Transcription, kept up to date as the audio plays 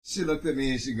She looked at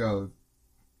me and she goes,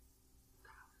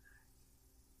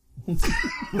 I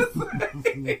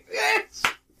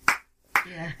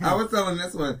was telling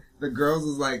this one, the girls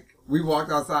was like, we walked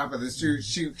outside for this shoot.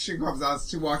 She comes out,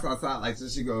 she walks outside like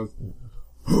this. She goes,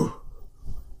 oh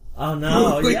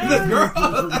no, yeah. The girl,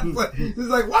 she's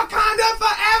like, Wakanda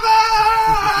forever!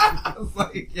 I was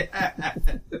like, yeah.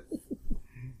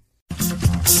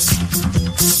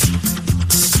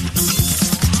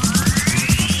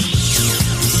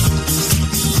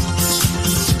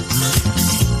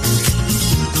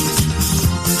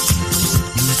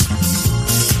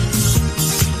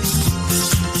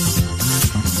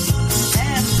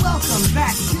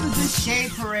 Back to the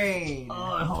Shade Parade.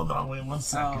 Oh, hold on, wait 1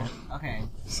 second. Oh, okay.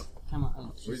 Come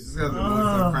on. We just have to move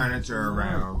some furniture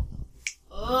around.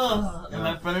 And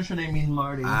by furniture they mean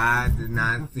Marty. I did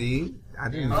not see. I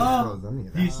didn't know any of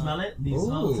that. Do you smell it? Do you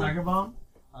smell the tiger balm?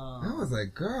 I was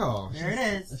like, girl. There it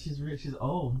is. She's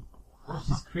old. Oh,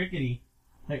 she's crickety.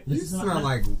 Like, you smell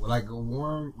like a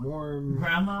warm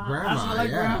grandma. Grandma, I smell like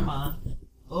yeah. grandma.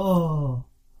 Oh.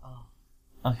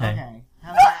 Okay. Okay.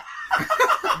 How's that?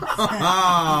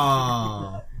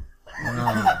 Oh.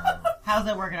 How's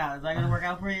that working out? Is that gonna work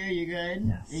out for you? You good?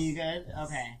 Yes. Are you good?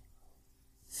 Okay.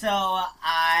 So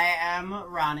I am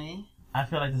Ronnie. I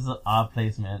feel like this is an odd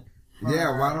placement.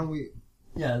 Yeah, why don't we?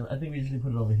 Yeah, I think we usually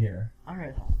put it over here.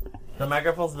 Alright. The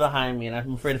microphone's behind me, and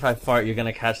I'm afraid if I fart, you're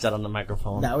gonna catch that on the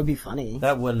microphone. That would be funny.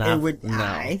 That would not. It would. No.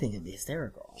 I think it'd be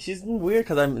hysterical. She's weird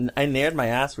because I nared my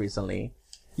ass recently.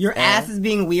 Your ass is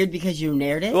being weird because you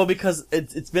nared it? Well, because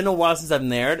it's been a while since I've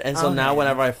nared, and so now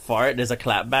whenever I fart, there's a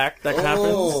clapback that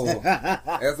happens.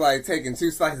 It's like taking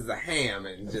 2 slices of ham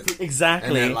and just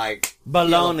exactly and then like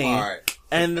baloney.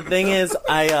 And the thing is,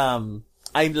 I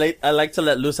like to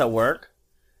let loose at work.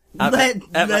 Let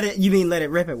it. You mean let it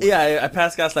rip at work? Yeah, I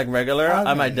pass gas like regular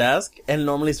at my desk, and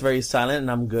normally it's very silent,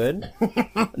 and I'm good.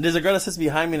 There's a girl that sits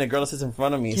behind me and a girl that sits in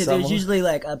front of me. Yeah, so there's usually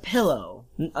like a pillow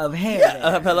of hair.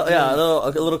 Yeah,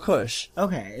 a little cush.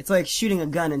 Okay, it's like shooting a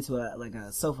gun into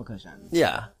a sofa cushion.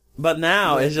 Yeah, but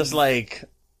now it's just like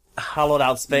hollowed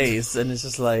out space, and it's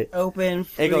just like open,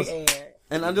 free air.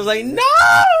 And I'm just like, no,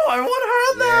 I want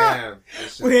her there. Yeah,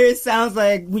 where it sounds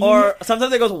like, or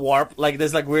sometimes it goes warp. Like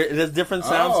there's different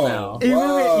sounds now. You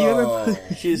ever put,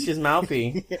 she's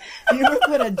mouthy. You ever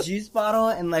put a juice bottle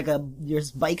in like your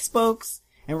bike spokes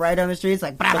and ride down the street? It's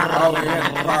like,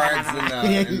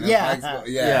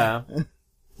 yeah.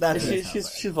 That's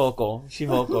she's vocal. She's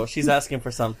vocal. She's asking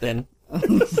for something.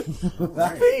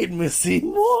 Feed me,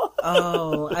 Seymour.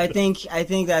 Oh, I think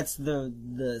that's the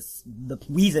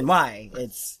reason why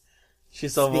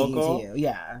she's so vocal. To you.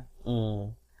 Yeah.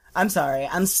 I'm sorry.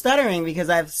 I'm stuttering because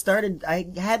I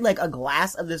had like a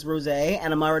glass of this rosé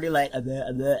and I'm already like,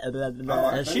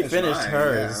 and she finished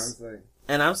hers. Yeah,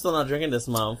 and I'm still not drinking this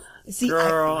month. See,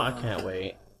 girl, I can't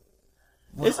wait.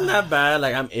 Isn't that bad?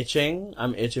 Like, I'm itching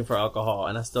for alcohol,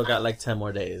 and I still got like 10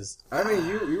 more days. I mean,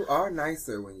 you are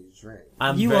nicer when you drink.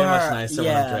 I'm very much nicer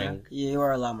when I drink. You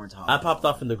are a lot more tall. I popped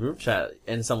off in the group chat,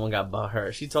 and someone got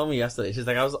butthurt. She told me yesterday, she's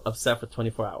like, I was upset for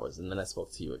 24 hours, and then I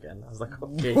spoke to you again. I was like,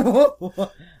 okay.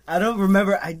 I don't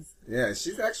remember. Yeah,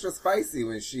 she's extra spicy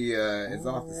when she is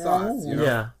off the sauce, you know?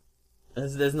 Yeah.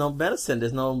 There's no medicine.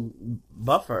 There's no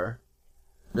buffer.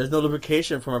 There's no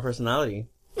lubrication for my personality.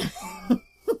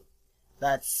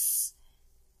 That's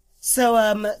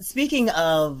so. Speaking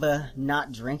of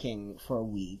not drinking for a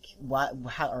week,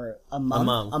 or a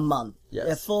month? A month.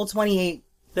 Yes. A full 28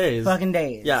 days. Fucking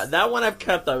days. Yeah, that one I've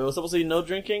kept up. It was supposed to be no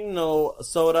drinking, no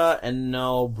soda, and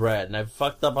no bread, and I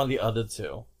fucked up on the other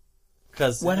two.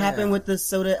 What happened with the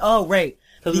soda? Oh, right.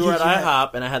 Because we were at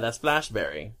IHOP, and I had that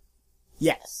Splashberry.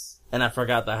 Yes. And I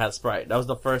forgot that I had Sprite. That was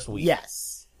the first week. Yes.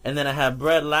 And then I had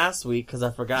bread last week because I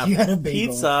forgot you had a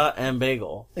bagel. Pizza and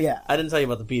bagel. Yeah. I didn't tell you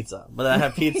about the pizza, but I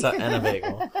had pizza and a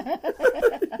bagel.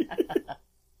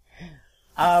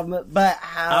 But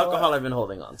how... Alcohol I've been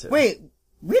holding on to. Wait,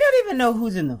 we don't even know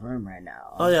who's in the room right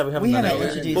now. Oh yeah, we haven't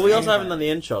introduced but we also haven't done the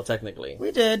intro, technically. We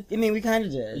did. I mean, we kind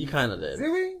of did. You kind of did.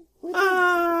 Did we?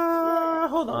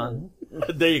 Hold on.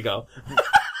 There you go.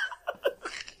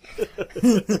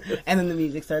 And then the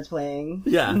music starts playing.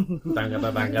 Yeah. I don't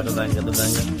know why I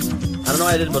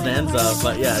did bonanza,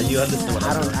 but yeah, you understand what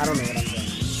I'm saying. I don't know what I'm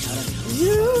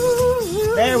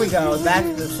saying. There we go.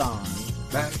 That's the song.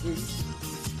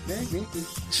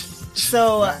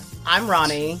 So, I'm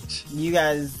Ronnie. You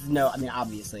guys know, I mean,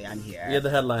 obviously, I'm here. You're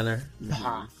the headliner.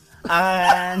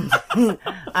 And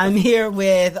I'm here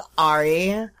with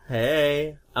Ari.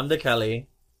 Hey, I'm the Kelly.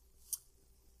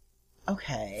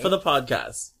 Okay. For the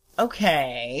podcast.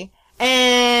 Okay.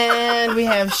 And we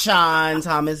have Sean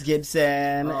Thomas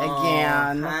Gibson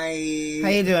again. Hi. How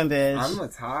you doing, bitch? I'm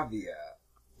Latavia.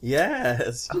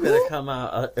 Yes. You better come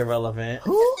out irrelevant.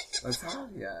 Who?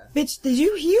 Latavia. Bitch, did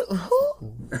you hear?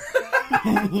 Who?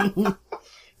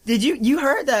 Did you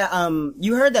heard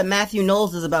that Matthew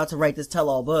Knowles is about to write this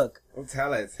tell-all book? Well,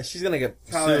 tell it. She's gonna get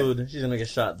sued. She's gonna get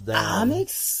shot down.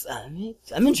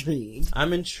 I'm intrigued.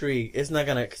 I'm intrigued. It's not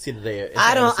gonna see the day.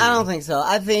 I don't think so.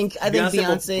 I think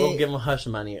Beyonce will give him hush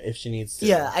money if she needs to.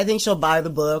 Yeah, I think she'll buy the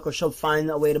book, or she'll find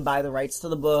a way to buy the rights to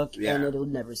the book, Yeah. and it'll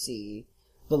never see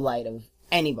the light of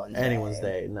anyone's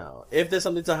day. No. If there's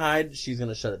something to hide, she's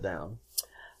gonna shut it down.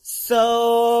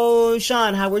 So,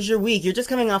 Sean, how was your week? You're just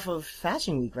coming off of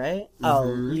Fashion Week, right? Mm-hmm.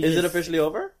 Oh, Is it officially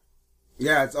over?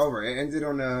 Yeah, it's over. It ended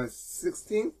on the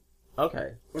 16th.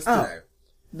 Okay. What's today?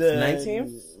 The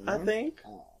 19th, I think.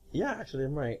 Yeah, actually,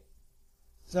 I'm right.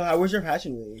 So, how was your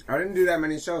Fashion Week? I didn't do that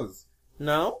many shows,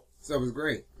 No? so it was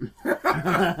great.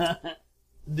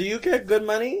 Do you get good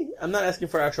money? I'm not asking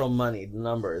for actual money,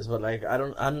 numbers, but like, I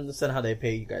don't understand how they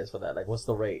pay you guys for that. Like, what's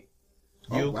the rate?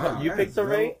 You That pick is the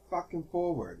real rate? Fucking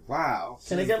forward. Wow.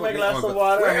 Can I She's get my putting glass on of the-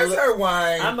 water? Where's her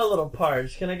wine? I'm a little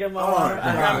parched. Can I get my Oh, water?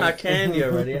 I have God. my candy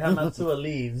already. I have my 2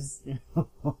 leaves.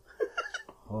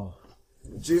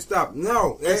 Juiced up.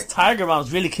 No. This Tiger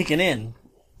Bomb's really kicking in.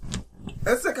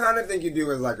 That's the kind of thing you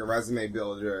do as like a resume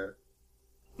builder.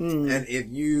 And if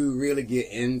you really get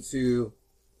into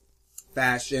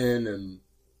fashion and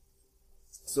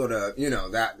sort of,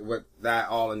 what that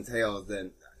all entails,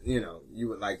 then, you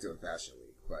would like to a fashion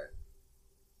week,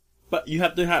 But you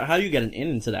have to, how do you get an in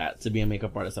into that to be a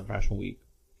makeup artist at Fashion Week?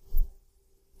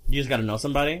 You just gotta know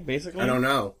somebody, basically? I don't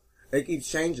know. It keeps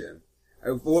changing.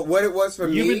 What it was for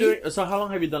me. You've been doing, so how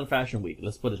long have you done Fashion Week?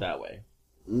 Let's put it that way.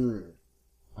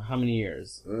 How many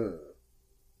years?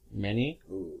 Many?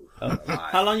 Ooh.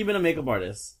 How long you been a makeup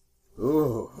artist?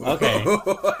 Ooh. Okay.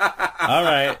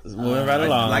 Alright, moving right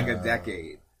along. Like a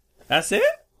decade. That's it?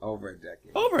 Over a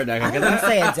decade. Over a decade. I didn't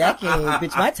say a decade,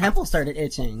 bitch. My temple started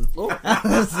itching.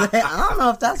 I don't know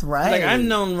if that's right. Like, I've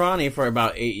known Ronnie for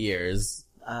about 8 years.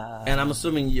 And I'm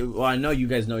assuming I know you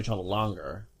guys know each other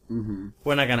longer. Mm-hmm.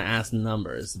 We're not gonna ask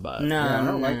numbers, but. No. Yeah, I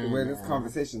don't like the way this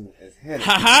conversation is headed.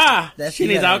 Ha ha! She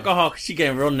needs better. alcohol 'cause she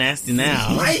getting real nasty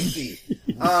now. Spicy.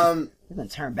 We're gonna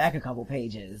turn back a couple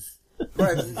pages.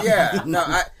 But yeah, no,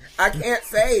 I can't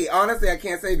say, honestly, I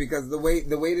can't say, because the way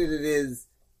that it is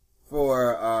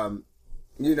for,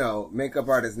 makeup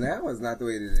artists now is not the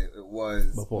way that it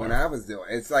was Before. when I was doing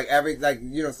it. It's like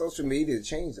social media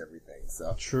changed everything.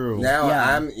 So True. now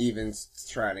Yeah. I'm even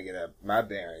trying to get my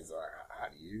bearings on how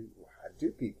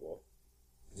do people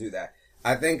do that?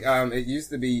 I think, it used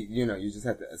to be, you just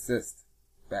had to assist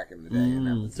back in the day. And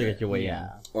that was To get it. your way in.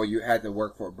 Or you had to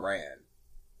work for a brand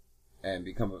and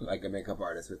become like a makeup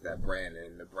artist with that brand,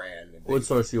 and the brand if they Would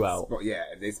source you out.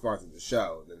 if they sponsored the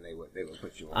show, then they would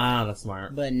put you on. Ah, that's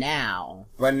smart. But now,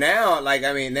 But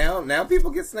now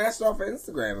people get snatched off of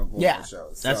Instagram and put on the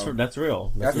shows. So That's real. that's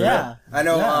real. Yeah. I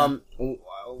know.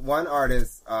 One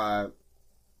artist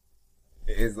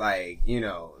is like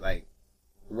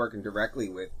working directly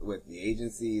with the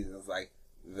agencies. It's like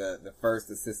the first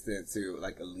assistant to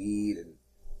like a lead,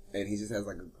 and he just has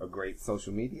like a great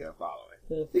social media following.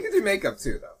 He can do makeup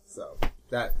too, though, so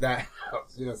that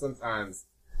helps. Sometimes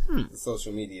the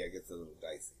social media gets a little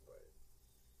dicey, but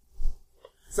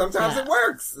sometimes it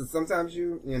works. And sometimes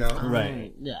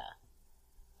Right. Yeah.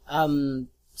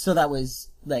 So that was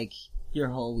like your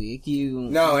whole week.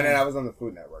 No, and then I was on the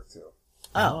Food Network too.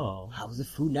 Oh, how was the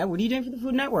Food Network? What are you doing for the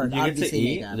Food Network? You get to Obviously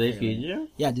eat? makeup, Do they clearly. feed you?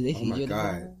 Yeah, do they Oh feed my you?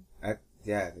 god!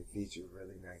 They feed you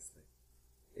really nicely.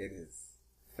 It is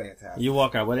fantastic. You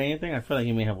walk out with anything? I feel like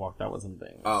you may have walked out with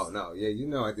something. Oh no, yeah,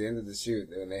 at the end of the shoot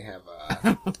when they have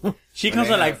She when comes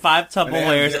they with like have- 5 when they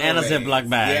have Tupperwares and a giveaways. Ziploc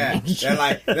bag.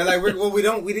 Yeah, they're like,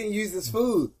 we didn't use this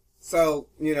food, so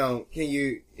can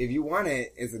you, if you want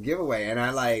it, it's a giveaway. And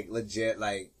I legit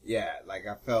I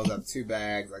filled up 2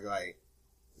 bags,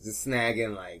 just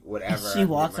snagging whatever. She I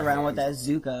walks can get my around with that hands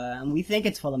on. Zuka, and we think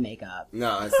it's full of makeup,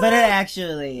 No, but it there's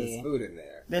actually food in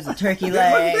there. there's a turkey But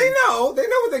leg, they know what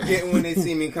they're getting when they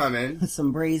see me coming.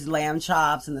 some braised lamb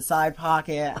chops in the side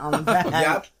pocket on the back.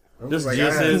 Yep. Just I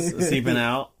juices had seeping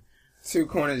out. 2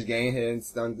 Cornish game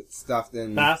hens stuffed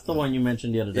in. That's the one you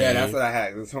mentioned the other day. Yeah, that's what I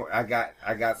had.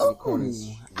 I got some Cornish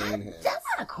game hens. That's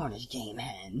not a Cornish game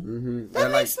hen. Mm-hmm. That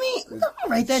makes me. Let me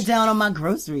write that down on my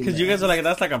grocery. Because you guys are like,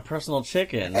 that's like a personal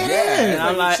chicken. It is. And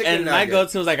I'm like, chicken and my nugget.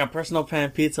 go-to is like a personal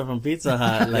pan pizza from Pizza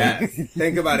Hut. Like, Yes.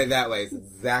 Think about it that way. It's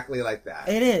exactly like that.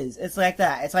 It is. It's like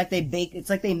that. It's like they bake.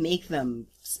 It's like they make them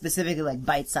specifically like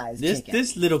bite-sized chicken.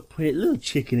 this little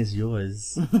chicken is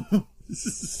yours.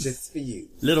 Just for you.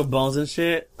 Little bones and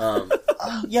shit. Oh,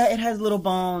 yeah, it has little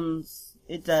bones.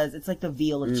 It does. It's like the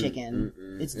veal of chicken.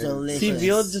 It's delicious. See,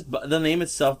 veal the name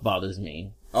itself bothers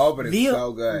me. Oh, but it's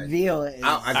so good. Veal is.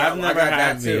 I've never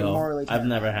had veal. I've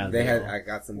never had veal. I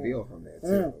got some veal from there too.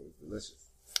 It was delicious.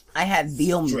 I had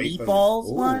veal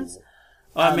meatballs once.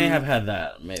 Oh, I may have had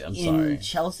that. I'm sorry. In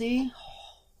Chelsea.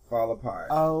 Fall apart.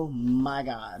 Oh my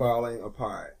god. Falling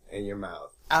apart in your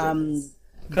mouth. Because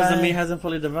the meat hasn't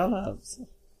fully developed.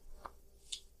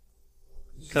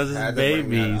 Because it's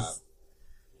babies.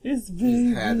 It's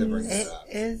babies. Had to bring it up.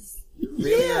 It is.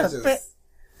 Really, yeah, but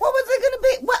what was it gonna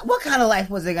be? What kind of life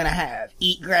was it gonna have?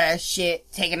 Eat grass,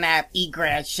 shit, take a nap, eat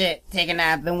grass, shit, take a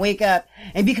nap, then wake up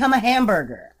and become a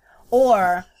hamburger.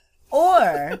 Or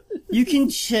you can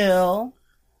chill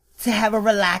to have a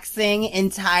relaxing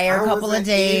entire couple of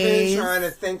days. I wasn't even trying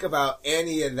to think about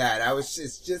any of that. I was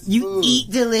just you food. eat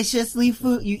delicious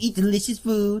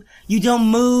food. You don't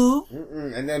move.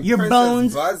 And then your Princess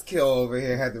bones. Buzzkill over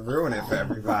here had to ruin it for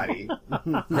everybody.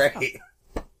 Great.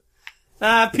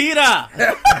 Peter!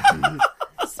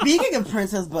 Speaking of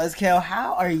Princess Buzzkill,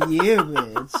 how are you,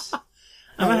 bitch?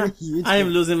 I am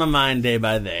losing my mind day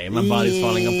by day. My body's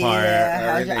falling apart.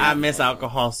 I miss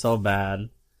alcohol so bad.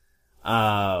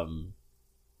 Yeah,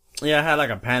 I had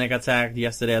like a panic attack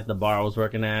yesterday at the bar I was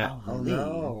working at. Oh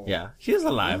no. Yeah, she's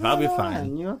alive. I'll be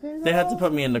fine. You okay? They had to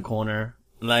put me in the corner.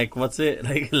 Like, what's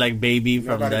it? Like baby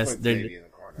from this.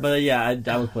 But yeah,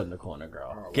 I was put in the corner,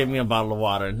 girl. Oh, give me a bottle of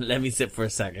water and let me sit for a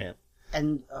second.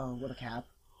 And, with a cap?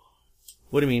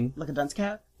 What do you mean? Like a dunce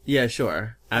cap? Yeah,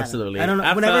 sure. Absolutely. I don't know.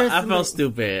 I felt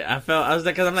stupid. I was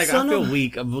like, cause I'm like, I feel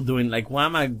weak of doing, like, what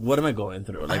am I going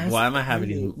through? Like, why am I having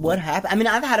these? What happened? I mean,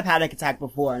 I've had a panic attack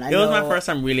before, and it was my first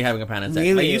time really having a panic attack.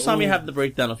 Really? Like, you saw me have the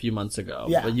breakdown a few months ago.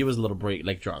 Yeah. But you was a little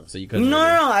drunk, so you couldn't. No,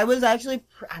 I was actually,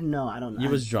 no, I don't know. You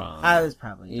was drunk. I was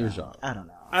probably drunk. You was drunk. I don't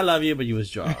know. I love you, but you was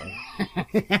drunk.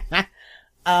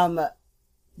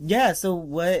 Yeah, so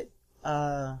what,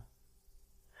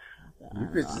 You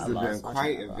bitches have been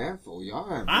quite eventful. Y'all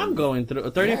have been... I'm going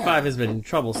through... 35 has been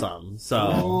troublesome, so...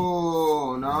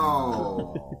 Oh,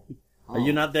 no. Are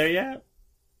you not there yet?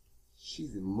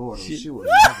 She's immortal. She will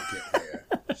never get there.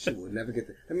 She will never get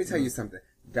there. Let me tell you something.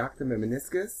 Dr.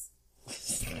 Meniscus?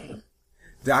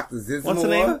 Dr. Zizmore? What's the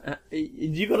name?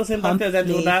 Did you go to the same doctor as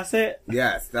Angela Bassett?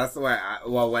 Yes, that's why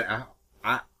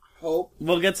I hope...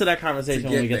 We'll get to that conversation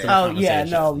when we get to that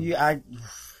conversation. Oh, yeah, no,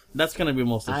 That's gonna be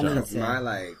most of the show. That's my,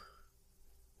 like...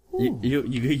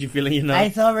 You feeling,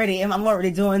 I'm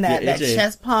already doing that, that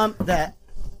chest pump, that...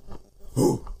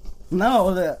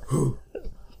 No,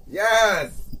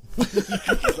 Yes!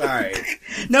 Sorry.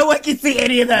 No one can see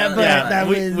any of that, but that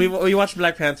was... We watched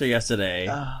Black Panther yesterday,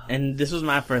 and this was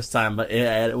my first time, but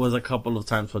it was a couple of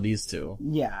times for these two.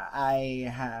 Yeah,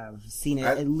 I have seen it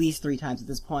at least 3 times at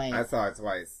this point. I saw it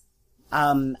twice.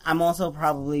 I'm also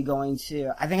probably going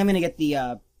to... I think I'm going to get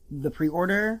the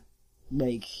pre-order...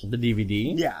 Like the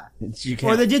DVD, yeah,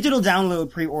 or the digital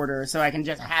download pre-order, so I can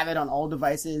just have it on all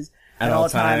devices at all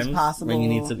times possible. When you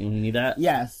need that.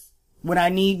 Yes,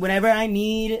 whenever I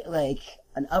need like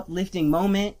an uplifting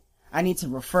moment, I need to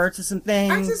refer to some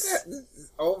things. I just had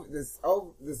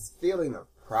this feeling of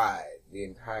pride the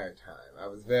entire time. I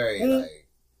was very like,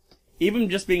 even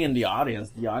just being in the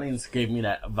audience gave me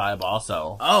that vibe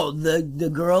also. Oh, the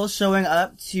girls showing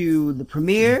up to the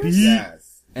premiere. Yes.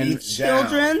 And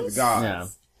children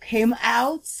came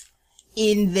out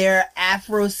in their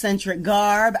Afrocentric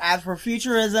garb,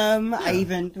 Afrofuturism.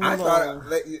 Yeah. I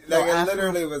thought it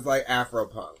literally was like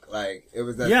Afropunk. Like it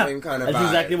was that same kind of vibe. That's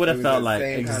exactly what it felt like.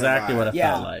 Exactly what it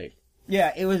felt like.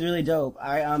 Yeah, it was really dope.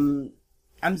 I'm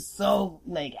so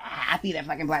like happy that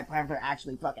fucking Black Panther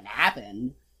actually fucking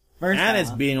happened. And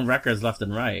it's being records left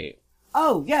and right.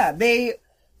 Oh yeah,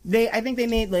 I think they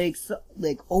made like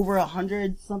over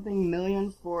 100-something million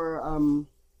for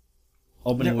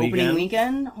opening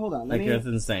weekend. Hold on, that's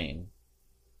insane.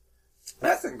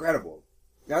 That's incredible.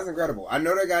 I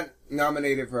know they got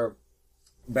nominated for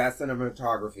Best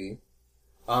Cinematography.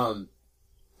 I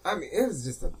mean, it was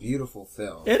just a beautiful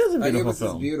film. It is a beautiful film. It was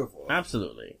just beautiful.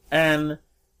 Absolutely. And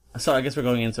so I guess we're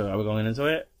going into it. Are we going into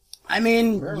it? I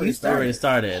mean, you already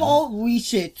started. Holy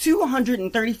shit!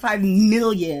 235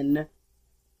 million.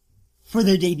 For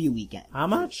their debut weekend. How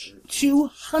much?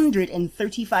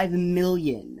 235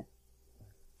 million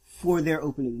for their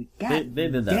opening weekend. They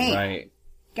did that right.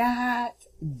 God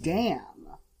damn.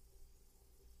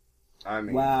 I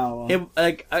mean, wow.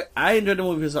 I enjoyed the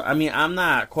movie. I mean, I'm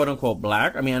not quote unquote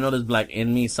black. I mean, I know there's black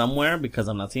in me somewhere because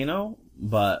I'm Latino,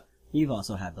 but you've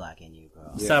also had black in you,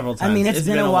 girl. Yeah. Several times. I mean, it's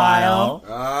been a while.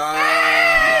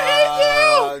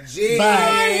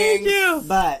 Thank you.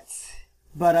 But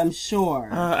but I'm sure.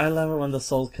 I love it when the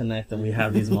souls connect and we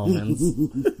have these moments.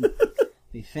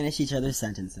 We finish each other's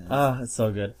sentences. It's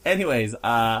so good. Anyways,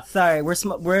 sorry,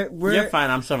 we're You're fine.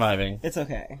 I'm surviving. It's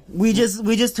okay. We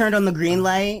just turned on the green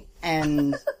light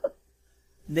and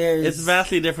It's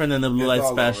vastly different than the blue light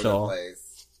special.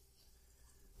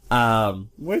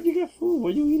 Where'd you get food?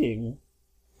 What are you eating?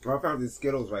 I found these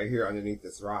Skittles right here underneath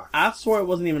this rock. I swore it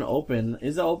wasn't even open.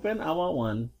 Is it open? I want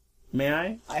one. May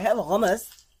I? I have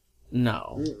hummus.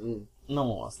 No. Mm-mm. No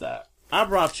one wants that. I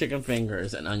brought chicken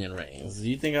fingers and onion rings. Do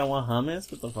you think I want hummus?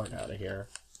 Get the fuck out of here.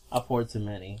 I poured too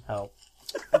many. Help.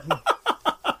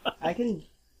 I can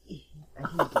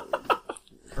I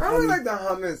only like the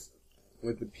hummus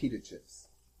with the pita chips.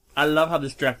 I love how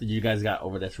distracted you guys got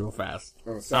over this real fast.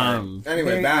 Oh, sorry.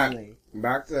 Anyway,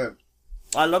 back to...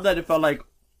 I love that it felt like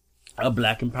a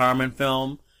black empowerment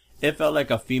film. It felt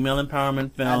like a female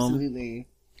empowerment film. Absolutely.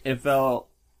 It felt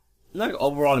like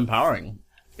overall empowering.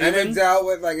 And it dealt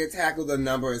with, like, it tackled a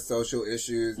number of social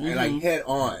issues and, like, hit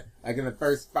on. Like, in the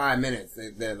first 5 minutes,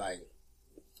 they're like,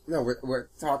 no, we're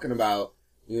talking about,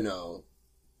 you know,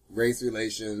 race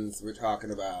relations. We're talking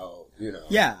about, you know.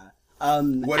 Yeah.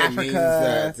 What Africa,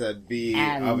 it means to be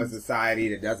of a society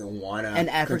that doesn't want to and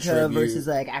Africa contribute. versus,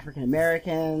 like, African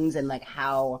Americans and, like,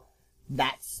 how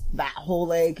that's that whole,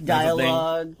 like,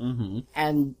 dialogue. Mm-hmm.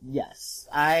 And, yes,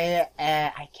 I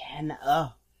can,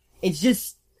 it's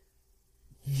just,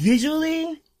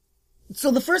 visually,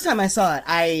 so the first time I saw it,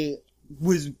 I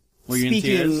was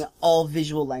speaking all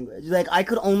visual language. Like, I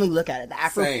could only look at it. The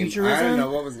Afrofuturism. I didn't know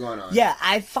what was going on. Yeah,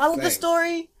 I followed the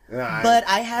story, but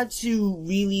I had to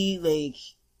really, like,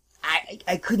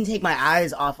 I couldn't take my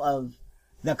eyes off of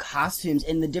the costumes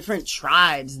and the different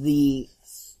tribes, the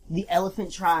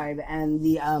elephant tribe and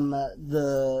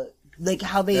the like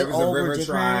how they all were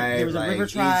different. There was a river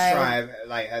tribe. Each tribe,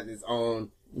 like, had its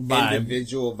own vibe.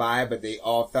 Individual vibe, but they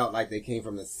all felt like they came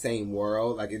from the same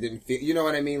world. Like, it didn't feel, you know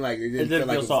what I mean? Like, it didn't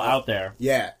feel so out there.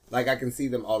 Yeah. Like, I can see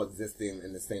them all existing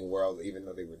in the same world, even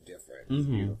though they were different. It's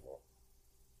beautiful.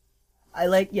 I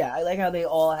like how they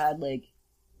all had, like,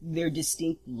 their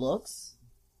distinct looks.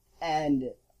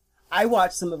 And I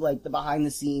watched some of, like, the behind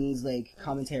the scenes, like,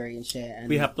 commentary and shit. And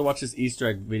we have to watch this Easter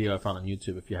egg video I found on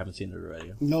YouTube if you haven't seen it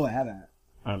already. No, I haven't.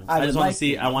 I just want to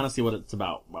see, I want to see what it's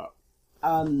about.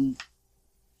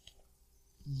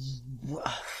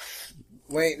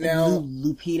 Wait, now.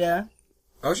 Lupita.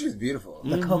 Oh, she's beautiful.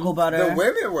 The cocoa butter. The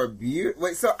women were beautiful.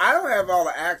 Wait, so I don't have all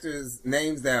the actors'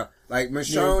 names down. Like,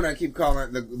 Michonne, I keep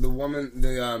calling the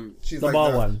woman, she's the like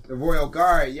bald one. The royal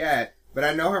guard, yeah. But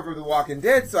I know her from The Walking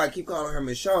Dead, so I keep calling her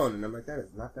Michonne. And I'm like, that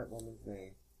is not that woman's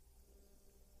name.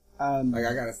 Like,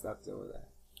 I gotta stop doing that.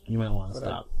 You might want to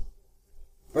stop.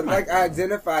 But, like, I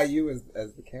identify you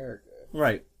as the character.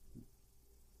 Right.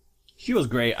 She was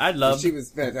great. I loved. She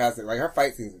was fantastic. Like, her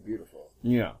fight scenes were beautiful.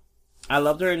 Yeah, I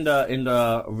loved her in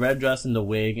the red dress and the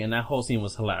wig, and that whole scene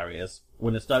was hilarious.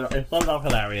 When it started off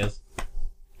hilarious,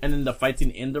 and then the fight scene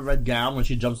in the red gown when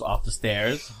she jumps off the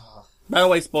stairs. By the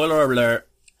way, spoiler alert.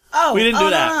 Oh, we didn't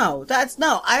do that. No,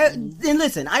 then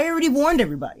listen, I already warned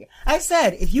everybody. I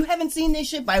said if you haven't seen this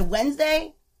shit by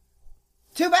Wednesday,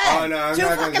 too bad. Oh no, I'm too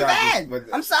not fucking bad.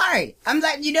 I'm sorry. I'm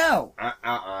letting you know.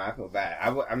 I feel bad.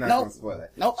 I'm not gonna spoil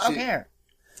it. Nope, I don't care.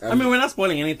 I mean, we're not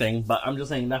spoiling anything, but I'm just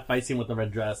saying that fight scene with the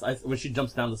red dress, when she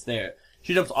jumps down the stairs,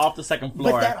 she jumps off the second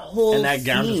floor, and that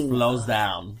gown just flows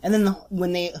down. And then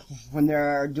when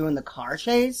they're doing the car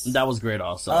chase, that was great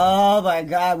also. Oh my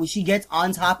god, when she gets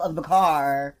on top of the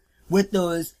car with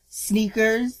those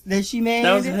sneakers that she made.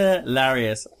 That was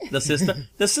hilarious. The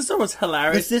sister was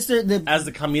hilarious. As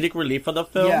the comedic relief of the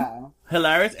film. Yeah.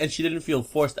 Hilarious, and she didn't feel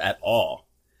forced at all.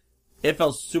 It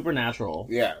felt supernatural.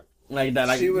 Yeah. Like that,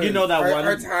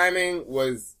 her timing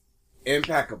was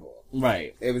impeccable.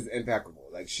 Right. It was impeccable.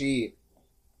 Like she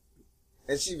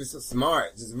was so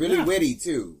smart. Just really witty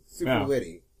too. Super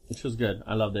witty. She was good.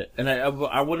 I loved it. And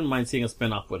I wouldn't mind seeing a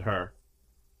spin-off with her.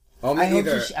 Oh, me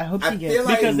either. I hope she gets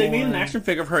because they made an action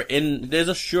figure of her there's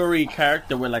a Shuri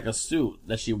character with like a suit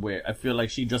that she wears. I feel like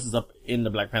she dresses up in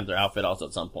the Black Panther outfit also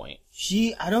at some point.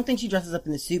 I don't think she dresses up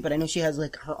in the suit, but I know she has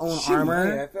like her own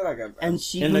armor. I feel like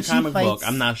in the comic book,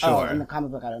 I'm not sure. Oh, in the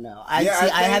comic book, I don't know. I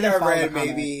haven't read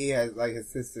maybe he has like his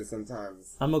sister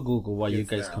sometimes. I'm gonna Google while you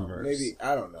guys converse. Maybe,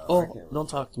 I don't know. Oh, don't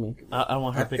talk to me. I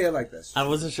want her to feel like this. I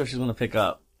wasn't sure she's gonna pick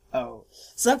up. Oh.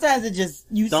 Sometimes it just,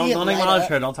 see it Don't acknowledge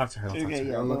her. Don't talk to her.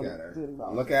 Don't look at her.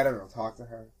 Look at her. Don't talk to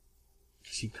her.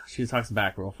 She talks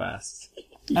back real fast.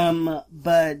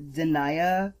 But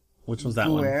Denaya. Which was that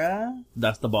Guerra? one?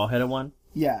 That's the bald-headed one?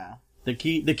 Yeah. The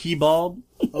key bald?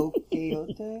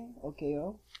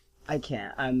 Okayo. I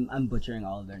can't. I'm butchering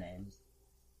all of their names.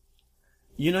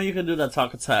 You know you can do that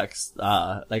talk to text,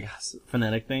 like,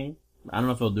 phonetic thing. I don't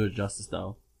know if it'll do it justice,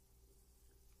 though.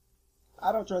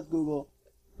 I don't trust Google.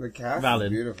 The cast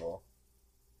Valid. is beautiful.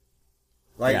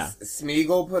 Like,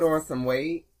 Smeagol put on some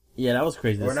weight. Yeah, that was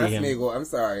crazy to see him. Or not Smeagol, I'm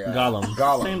sorry.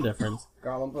 Gollum. Same difference.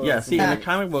 Gollum put in on the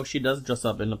comic book, she does dress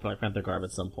up in the Black Panther garb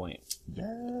at some point.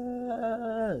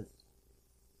 Yes.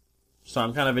 So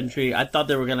I'm kind of intrigued. I thought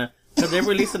they were gonna... Because they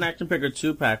released an action figure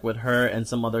 2-pack with her and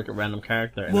some other random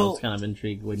character, and I was kind of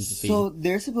intrigued waiting to see. So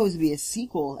there's supposed to be a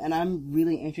sequel, and I'm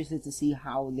really interested to see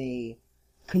how they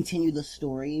continue the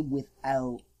story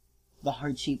without the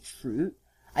heart-shaped fruit.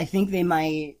 I think they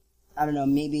might, I don't know,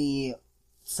 maybe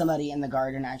somebody in the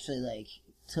garden actually, like,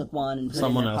 took one and put it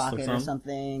in their pocket or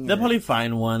something. They'll probably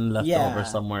find one left over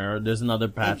somewhere, or there's another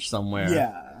patch somewhere.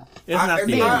 Yeah. It's not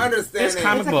I understand. It's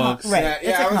comic books. Right.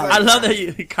 I love that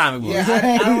you comic books.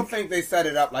 Yeah, I don't think they set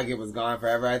it up like it was gone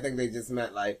forever. I think they just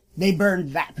meant like they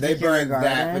burned that particular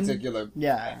particular.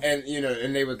 Yeah. And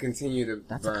and they would continue to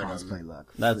That's burn a cosplay them.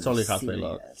 look. That's totally a cosplay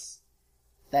look.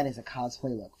 That is a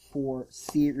cosplay look for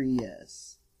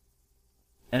serious.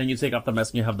 And then you take off the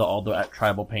mask and you have all the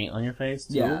tribal paint on your face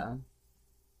too. Yeah.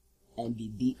 And be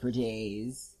beat for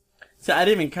days. See, I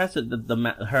didn't even catch it.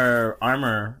 Her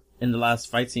armor in the last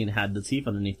fight scene had the teeth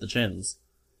underneath the chins.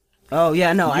 Oh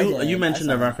yeah, no, I did. You mentioned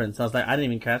the reference. I was like, I didn't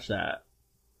even catch that.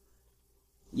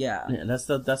 Yeah. That's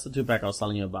the 2-pack I was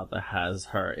telling you about that has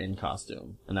her in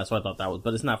costume, and that's what I thought that was.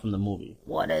 But it's not from the movie.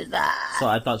 What is that? So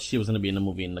I thought she was going to be in the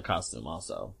movie in the costume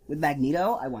also. With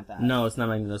Magneto, I want that. No, it's not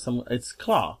Magneto. It's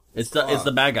Claw. It's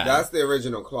the bad guy. That's the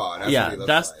original Claw. That's what he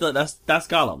looks like. that's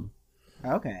Gollum.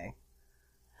 Okay.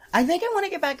 I think I want to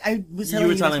get back. I was telling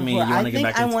you were telling me you want to get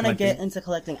back into collecting. I think I want to get into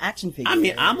collecting action figures. I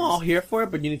mean, I'm all here for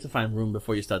it, but you need to find room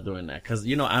before you start doing that. Because,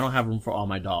 I don't have room for all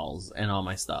my dolls and all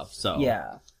my stuff. So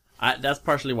yeah, that's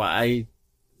partially why I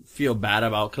feel bad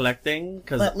about collecting.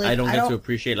 Because I don't get to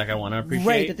appreciate like I want to appreciate.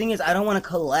 Right, the thing is, I don't want to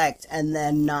collect and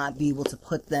then not be able to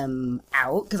put them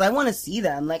out. Because I want to see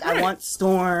them. Like, right. I want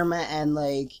Storm and,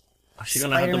 like, she's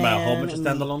going to have to buy a whole bunch of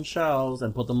standalone shelves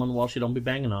and put them on the wall she don't be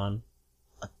banging on.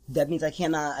 That means I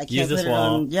can't use put this it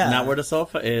wall. on, yeah. Not where the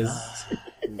sofa is.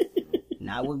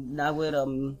 Not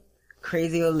with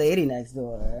crazy old lady next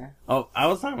door. Oh, I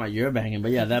was talking about your banging,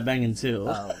 but yeah, that banging too.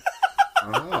 Oh.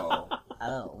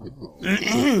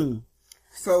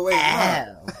 So wait,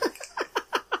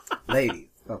 ladies,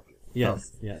 focus.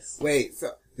 Yes, yes. Wait,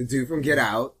 so the dude from Get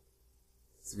Out,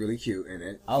 it's really cute in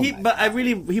it.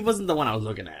 He wasn't the one I was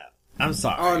looking at. I'm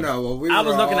sorry. Oh no, well I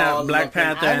was looking at Black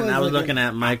Panther and I was looking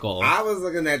at Michael. I was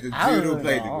looking at the dude who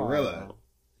played the gorilla.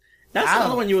 That's the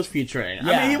other one you was featuring.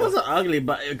 Yeah. I mean, he wasn't ugly,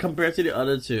 but compared to the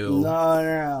other two.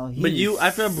 No. But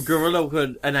I feel Gorilla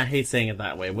could, and I hate saying it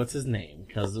that way. What's his name?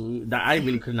 Because I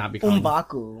really could not be calling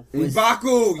M'Baku, yes!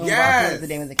 M'Baku is the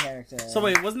name of the character. So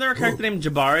wait, wasn't there a character named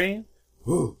Jabari?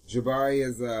 Jabari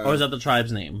is, Or is that the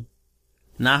tribe's name?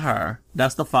 Not her.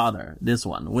 That's the father. This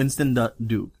one. Winston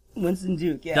Duke. Winston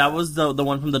Duke, yeah. That was the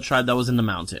one from the tribe that was in the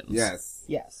mountains.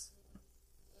 Yes.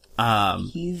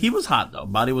 He was hot though.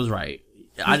 Body was right.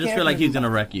 I just feel like he's gonna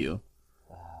wreck you.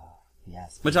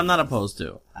 Yes. Which I'm not opposed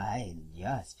to.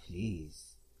 Yes,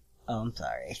 please. Oh, I'm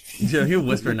sorry. He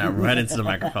whispering that right into the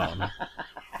microphone.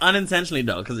 Unintentionally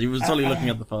though, because he was totally looking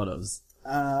at the photos.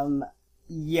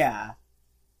 Yeah.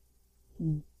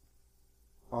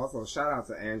 Also, shout out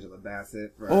to Angela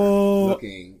Bassett for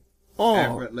looking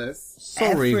effortless.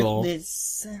 So regal.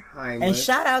 Timeless. And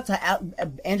shout out to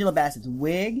Angela Bassett's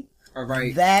wig. All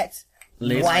right. That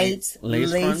lace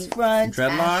front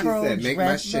dreadlock. She said, make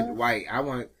my shit white. I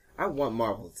want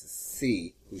Marvel to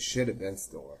see who should have been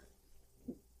Storm.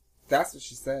 That's what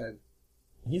she said.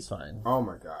 He's fine. Oh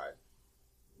my god.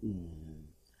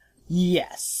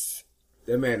 Yes.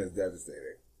 That man is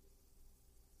devastating.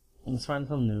 Let's find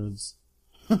some nudes.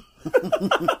 Oh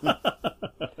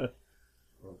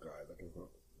god, looking for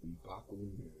M'Baku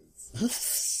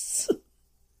nudes.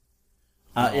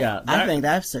 Yeah. I think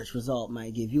that search result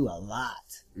might give you a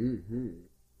lot. Mm-hmm.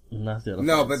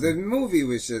 No, but the movie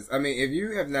was just, I mean, if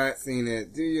you have not seen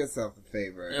it, do yourself a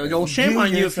favor. Yo, shame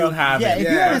on you if you haven't. Yeah, if you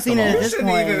haven't seen it at this point.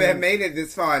 You shouldn't even have made it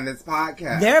this far in this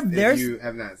podcast if you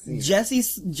have not seen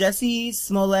it. Jesse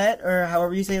Smollett, or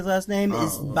however you say his last name,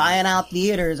 is buying out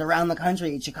theaters around the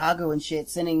country, Chicago and shit,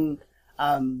 sending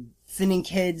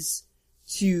kids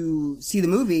to see the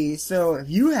movie. So if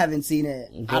you haven't seen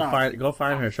it, go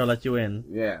find her. She'll let you in.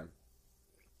 Yeah.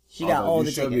 She got all the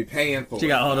tickets. Be paying for she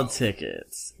got all the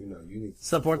tickets. You need to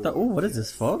support the. Ooh, what is this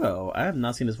photo? I have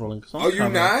not seen this Rolling Stone cover. Oh, you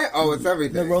not? Oh, it's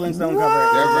everything. The Rolling Stone cover.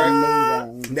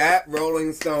 Amazing. That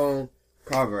Rolling Stone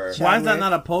cover. Why is that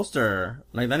not a poster?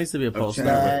 Like that needs to be a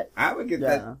poster. I would get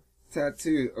that.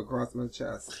 tattooed across my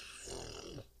chest.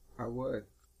 I would.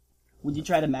 Would you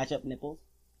try to match up nipples?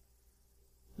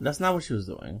 That's not what she was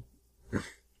doing.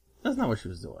 That's not what she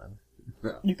was doing.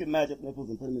 No. You could match up nipples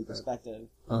and put them in perspective.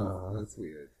 Oh, that's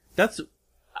weird. That's...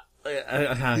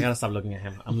 I gotta stop looking at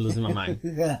him. I'm losing my mind.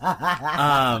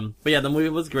 But yeah, the movie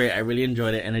was great. I really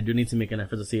enjoyed it, and I do need to make an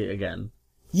effort to see it again.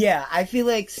 Yeah, I feel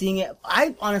like seeing it,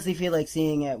 I honestly feel like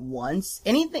seeing it once.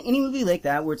 Any movie like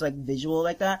that where it's like visual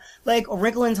like that, like A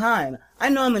Wrinkle in Time, I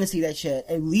know I'm gonna see that shit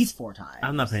at least 4 times.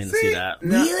 I'm not paying to see that.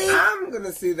 No, Really? I'm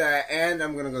gonna see that, and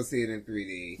I'm gonna go see it in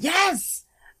 3D. Yes!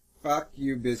 Fuck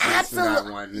you bitches for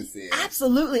not wanting to see it.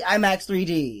 Absolutely, IMAX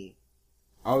 3D.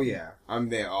 Oh yeah, I'm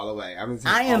there all the way. When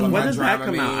does that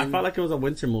come out? I felt like it was a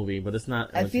winter movie, but it's not.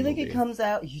 I feel like it comes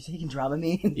out. You taking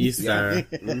Dramamine? Easter.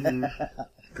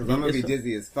 Because I'm gonna be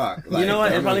dizzy as fuck. Like, you know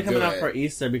what? It's probably coming out for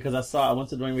Easter because I went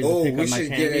to Dwayne Reed to pick up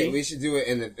my candy. We should do it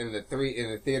in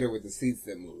the theater with the seats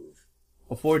that move.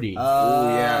 A 4D.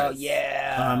 Oh yes.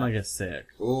 Yeah. Oh, I'm gonna get sick.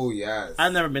 Oh yes.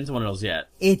 I've never been to one of those yet.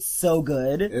 It's so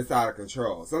good. It's out of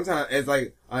control. Sometimes it's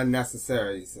like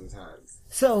unnecessary. Sometimes.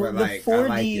 So but, the 4D. I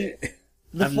like it.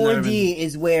 The 4D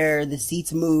is where the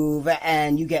seats move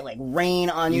and you get like rain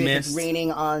on you. If it's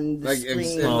raining on the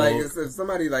screen. If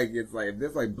somebody if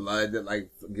there's like blood that like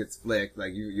gets flicked,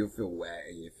 like you'll feel wet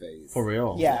in your face. For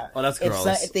real? Yeah. Oh, that's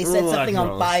gross. If they set something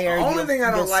on fire, the only thing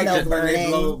I don't like is when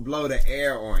they blow the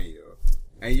air on you.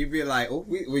 And you'd be like, oh,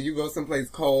 when you go someplace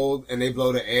cold and they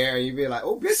blow the air and you'd be like,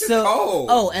 oh, bitch, it's cold.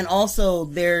 Oh, and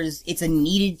also it's a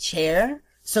kneaded chair.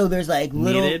 So there's like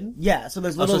little, Kneaded? Yeah, so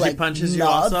there's little so she like punches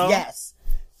knobs. You also? Yes.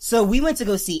 So we went to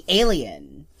go see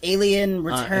Alien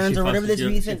Returns or whatever this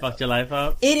recent. She fucked your life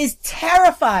up? It is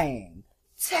terrifying.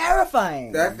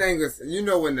 Terrifying. That thing was,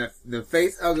 when the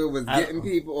face hugger was getting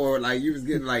people or like you was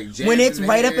getting like jammed when it's in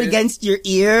right head. up against your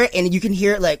ear and you can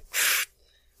hear it like,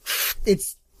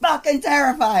 it's fucking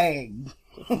terrifying.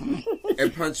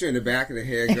 And punch you in the back of the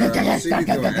head, girl. She be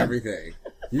doing everything.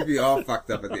 You be all fucked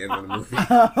up at the end of the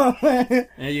movie.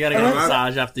 And you gotta get a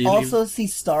massage after you leave. Also see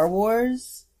Star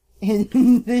Wars.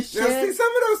 In this shit. Now, see,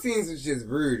 some of those scenes was just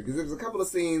rude because there was a couple of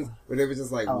scenes where there was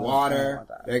just like water,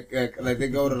 like they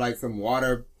go to like some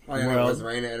water planet that was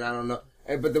raining, and I don't know,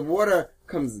 but the water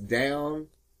comes down.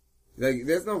 Like,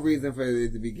 there's no reason for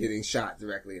it to be getting shot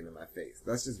directly into my face.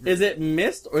 That's just rude. Is it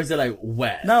mist or is it like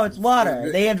wet? No, it's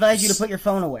water. They advise you to put your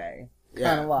phone away.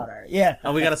 Kind of water. Yeah.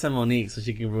 Oh, we gotta send Monique so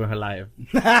she can ruin her life.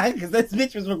 Because this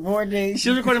bitch was recording. She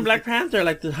was recording Black Panther.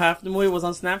 Like, half the movie was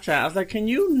on Snapchat. I was like, can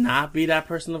you not be that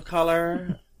person of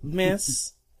color,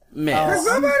 miss?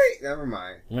 Somebody? Never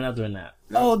mind. We're not doing that.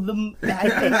 Oh, I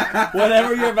think...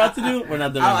 Whatever you're about to do, we're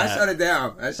not doing that. I shut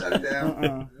it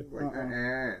down.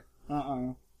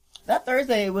 That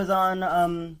Thursday was on,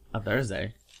 A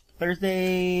Thursday?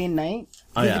 Thursday night?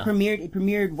 Oh, yeah. It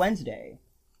premiered Wednesday.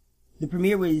 The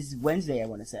premiere was Wednesday, I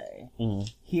want to say,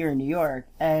 here in New York,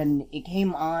 and it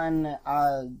came on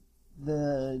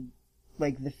the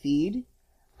feed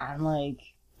on like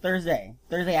Thursday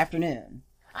afternoon.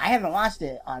 I haven't watched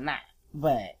it on that,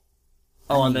 but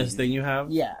on this thing you have?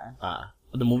 Yeah.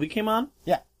 The movie came on?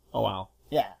 Yeah. Oh wow.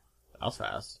 Yeah. That was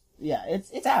fast. Yeah,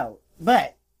 it's out,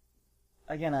 but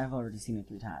again, I've already seen it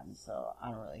 3 times, so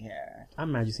I don't really care.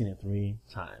 I'm mad you've seen it 3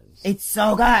 times. It's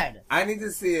so good. I need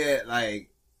to see it like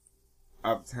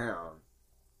uptown.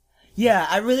 Yeah,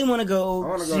 I really want to go. I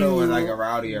want to go to like a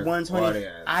rowdier 120.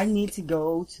 audience. I need to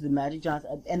go to the Magic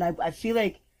Johnson, and I feel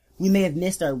like we may have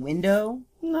missed our window.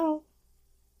 No,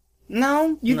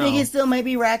 you think it still might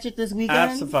be Ratchet this weekend?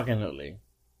 Absolutely.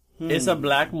 It's a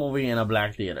black movie in a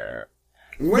black theater.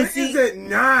 When is it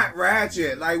not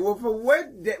Ratchet? Like, well, for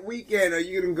what weekend are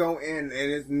you gonna go in and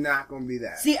it's not gonna be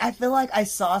that? See, I feel like I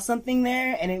saw something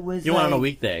there, and it was. You went on a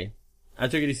weekday. I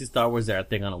took you to see Star Wars there, I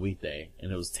think, on a weekday,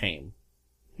 and it was tame.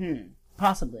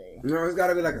 Possibly. No, it's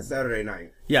gotta be like a Saturday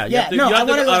night. Yeah, you have to go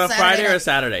on a Friday or a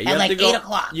Saturday. You at have like to go, 8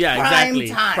 o'clock. Yeah,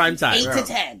 exactly. Prime time. 8 to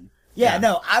 10. Yeah,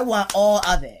 no, I want all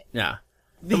of it. Yeah.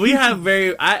 We have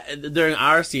during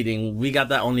our seating, we got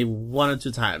that only 1 or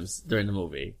 2 times during the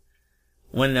movie.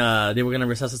 When, they were gonna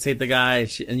resuscitate the guy,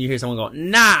 and you hear someone go,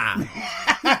 nah!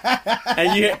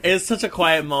 And it's such a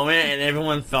quiet moment, and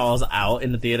everyone falls out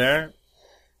in the theater.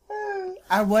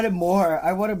 I wanted more.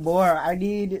 I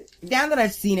need, now that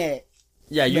I've seen it.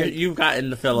 Yeah, you've gotten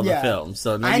the feel of the film,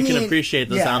 so now you can appreciate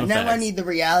the sound effects. Now I need the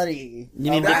reality.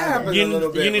 You need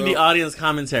the audience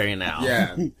commentary now.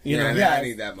 Yeah. I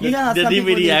need that much. You know how the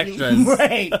DVD extras.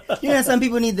 Right. You know how some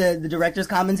people need the director's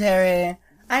commentary?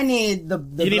 I need the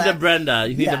You need the Brenda.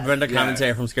 You need the Brenda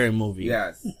commentary from Scary Movie.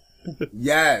 Yes.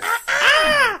 Yes.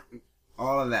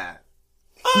 All of that.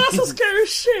 Oh, that's some scary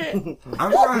shit.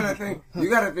 I'm trying to think. You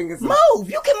gotta think it's move.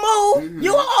 You can move. Mm-hmm.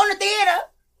 You own the theater.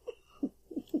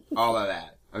 All of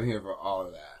that. I'm here for all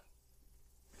of that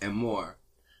and more.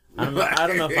 I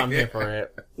don't know if I'm here for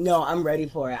it. No, I'm ready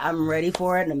for it. I'm ready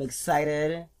for it, and I'm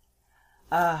excited.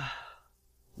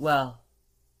 Well,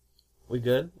 we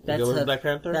good? We good with Black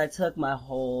Panther? That took my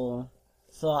whole.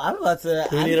 So I'm about to.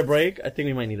 Do we need a break? I think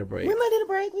we might need a break. We might need a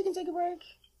break. We can take a break.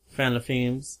 Fan of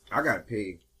themes. I gotta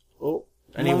pee. Oh,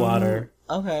 I need water.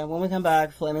 Okay, when we come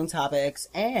back, flaming topics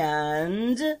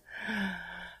and.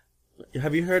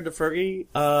 Have you heard the Fergie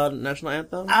national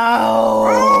anthem?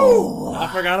 Oh! I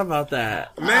forgot about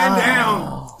that. Man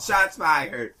down! Shots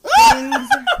fired. Things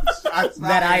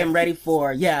that I am ready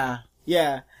for. Yeah.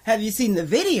 Have you seen the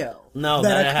video? No,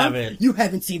 that I haven't. You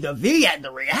haven't seen the video yet,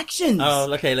 the reactions.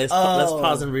 Oh, okay, let's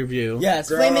pause and review. Yes,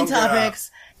 flaming topics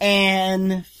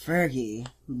and Fergie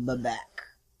back.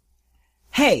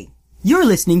 Hey, you're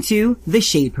listening to The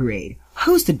Shade Parade,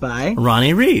 hosted by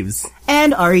Ronnie Reeves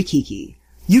and Ari Kiki.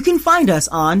 You can find us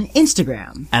on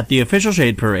Instagram at The Official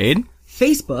Shade Parade,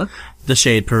 Facebook, The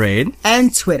Shade Parade,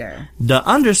 and Twitter,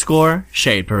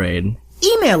 _Shade Parade.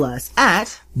 Email us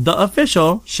at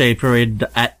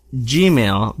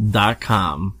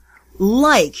theofficialshadeparade@gmail.com.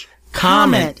 Like,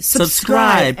 comment,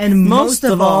 subscribe, and most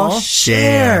of all,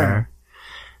 share.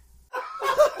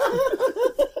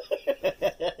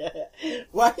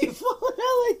 Why are you falling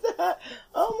out like that?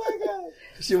 Oh my god.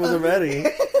 She wasn't ready.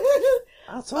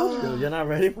 I told you, you're not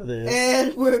ready for this.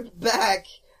 And we're back.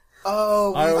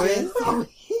 Oh, are we?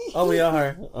 Oh, we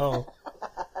are.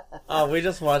 Oh, we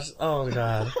just watched. Oh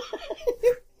god.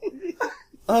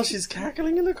 Oh, she's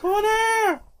cackling in the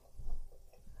corner.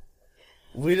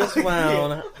 We just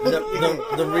found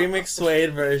the remix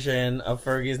suede version of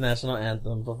Fergie's national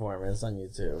anthem performance on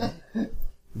YouTube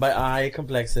by I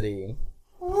Complexity.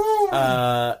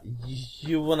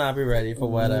 You will not be ready for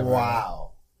whatever.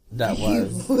 Wow. That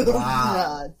was.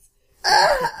 Wow.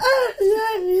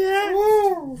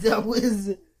 That was.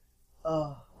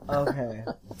 Oh, okay.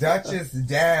 Duchess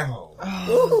down.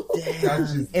 Oh, damn.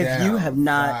 Duchess if down. you have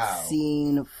not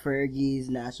seen Fergie's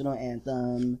national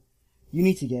anthem, you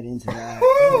need to get into that.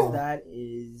 That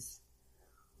is.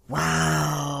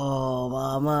 Wow,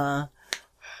 mama.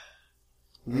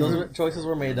 Those choices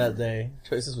were made that day.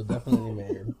 Choices were definitely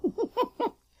made.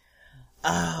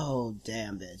 Oh,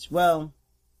 damn, bitch. Well.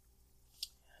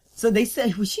 So they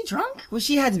said, was she drunk? Well,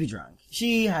 she had to be drunk.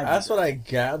 She had. That's what I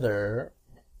gather.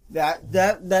 That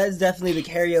is definitely the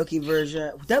karaoke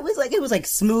version. That was like, it was like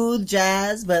smooth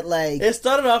jazz, but like it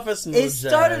started off as smooth jazz. It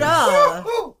started off,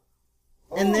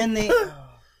 and then they,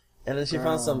 and then she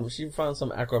found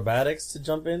some acrobatics to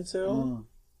jump into,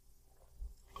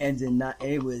 and then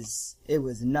it was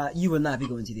not. You will not be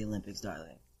going to the Olympics,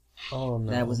 darling. Oh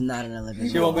no, that was not an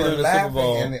Olympics. She won't be doing the Super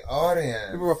Bowl in the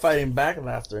audience. People were fighting back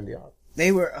laughter in the audience.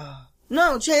 They were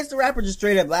no. Chance the Rapper just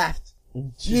straight up laughed.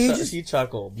 He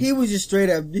chuckled. He was just straight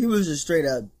up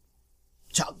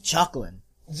chuckling.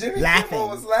 Jimmy Kimmel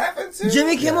was laughing too.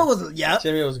 Jimmy Kimmel was, yep.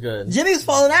 Jimmy was good. Jimmy was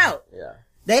falling out. Yeah.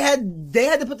 They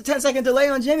had to put the 10-second delay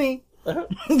on Jimmy.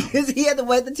 Because he had to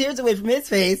wipe the tears away from his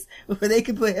face before they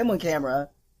could put him on camera.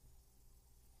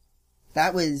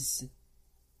 That was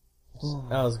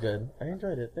good. I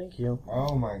enjoyed it. Thank you.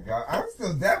 Oh my god. I'm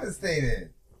still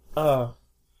devastated.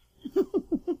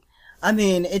 I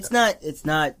mean, it's not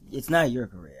your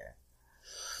career.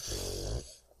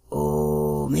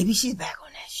 Oh, maybe she's back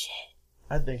on that shit.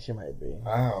 I think she might be.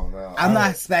 I don't know. I'm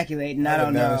not speculating. I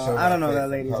don't know. I don't know that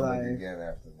lady's life. life. Again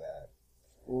after that.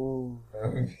 Ooh.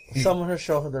 Someone her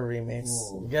show her the remix.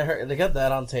 Ooh. Get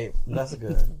that on tape. That's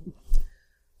good.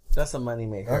 That's a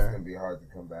moneymaker. That's gonna be hard to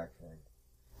come back from.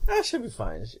 She'll be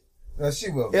fine.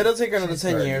 She will. It'll take her another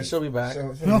 10 years. She'll be back. She'll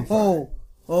be fine.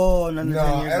 Oh,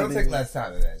 no, it'll take less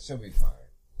time than that. She'll be fine.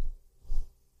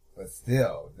 But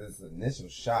still, this initial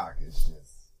shock is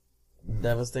just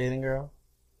devastating, girl.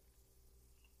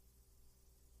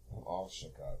 I'm all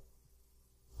shook up.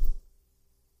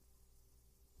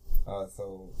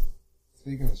 So,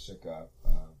 speaking of shook up,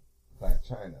 Black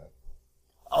China.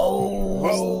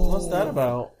 Oh, what's that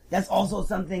about? That's also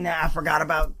something that I forgot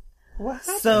about. What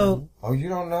happened? So, you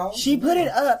don't know? She put it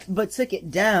up, but took it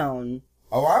down.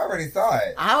 Oh, I already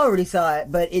saw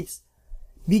it. But it's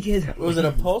because... Was it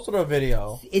a post or a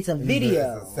video? It's a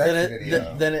video. It's a sex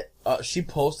video. Then she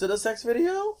posted a sex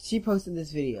video? She posted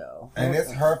this video. And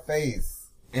it's her face.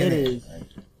 It is.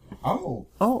 Oh,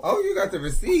 you got the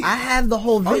receipt. I have the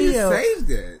whole video. Oh, you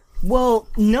saved it. Well,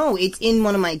 no, it's in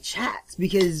one of my chats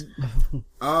because...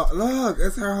 Oh, look,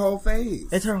 it's her whole face.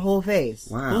 It's her whole face.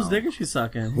 Wow. Whose dick is she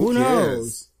sucking? Who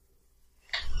knows?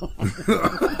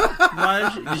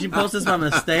 Did she post this by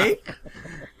mistake?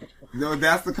 No,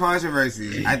 that's the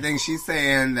controversy. I think she's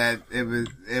saying that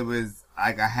it was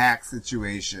like a hack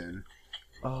situation.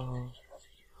 Oh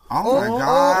my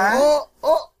god.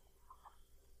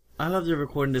 I love you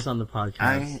recording this on the podcast.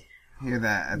 I hear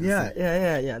that.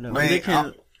 Yeah. No. Wait,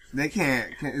 they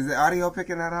can't. Is the audio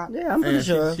picking that up? Yeah, I'm pretty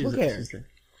sure. Who cares?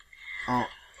 Oh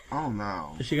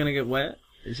no. Is she gonna get wet?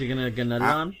 Is she gonna get nutted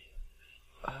on?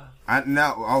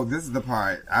 No. Oh, this is the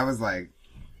part. I was like,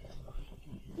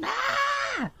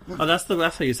 oh, that's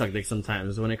how you suck dick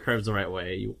sometimes. When it curves the right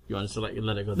way, you want to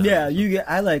let it go down. Yeah,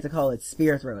 I like to call it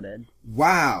spear-throated.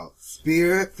 Wow,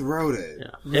 spear-throated.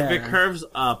 Yeah. If it curves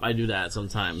up, I do that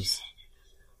sometimes.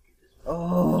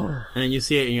 Oh. And then you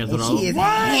see it in your throat. She is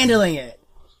handling it.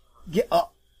 Get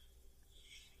up.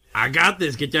 I got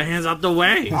this. Get your hands out the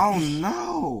way. Oh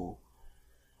no.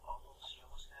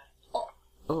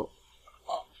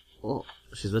 Oh.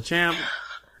 She's a champ.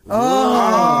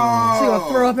 Oh. She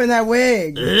gonna throw up in that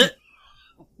wig.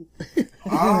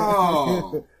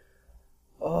 Oh.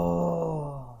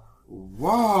 Oh.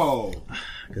 Whoa.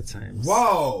 Good times.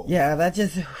 Whoa. Yeah, that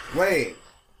just... Wait.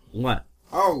 What?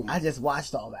 Oh. I just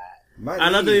watched all that. I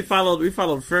love that we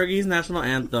followed Fergie's national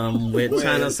anthem with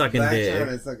China sucking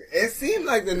dick. It seemed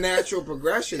like the natural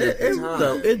progression at the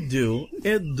time. It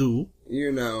do.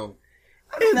 You know.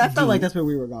 I mean, I felt like that's where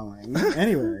we were going.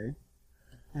 Anyway.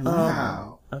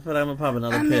 Wow. I feel like I'm gonna pop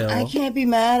another pill. I can't be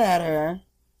mad at her.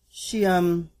 She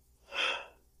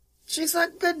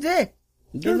sucked good dick.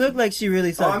 It looked like she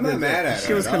really sucked I'm not mad at her.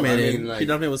 She was committed. She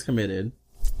definitely was committed.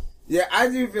 Yeah, I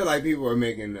do feel like people are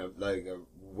making a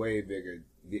way bigger.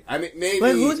 I mean, maybe.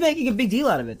 But who's making a big deal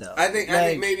out of it though? I think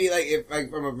maybe if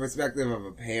from a perspective of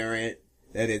a parent,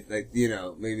 that it's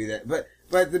maybe that. But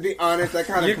to be honest, that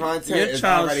kind of content is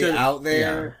already out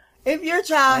there. Yeah. If your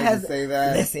child has, say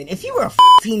that. Listen, if you were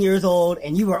 14 years old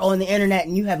and you were on the internet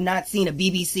and you have not seen a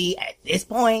BBC at this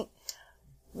point,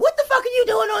 what the fuck are you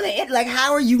doing on the internet? Like,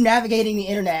 how are you navigating the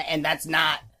internet and that's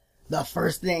not the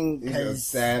first thing? These are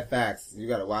sad facts. You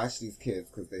gotta watch these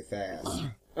kids because they fast.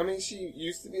 I mean, she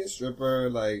used to be a stripper.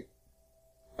 Like,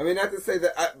 I mean, not to say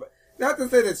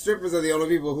that strippers are the only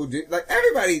people who do. Like,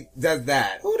 everybody does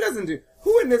that. Who doesn't do?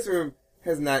 Who in this room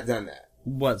has not done that?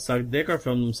 What, suck dick or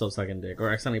film themselves sucking dick? Or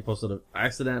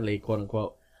accidentally, quote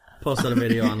unquote, posted a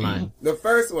video online? The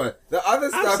first one. The other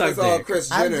stuff is all Kris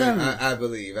Jenner, I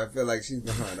believe. I feel like she's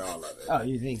behind all of it. Oh,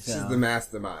 you think so? She's the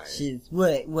mastermind. She's,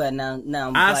 what,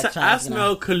 now, I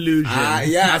smell collusion.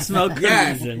 Yeah. I smell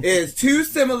collusion. Yes. It is too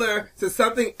similar to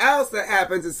something else that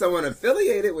happened to someone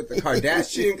affiliated with the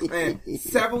Kardashian clan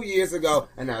several years ago,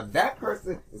 and now that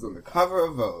person is on the cover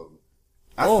of Vogue.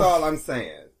 That's all I'm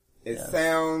saying. It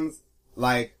sounds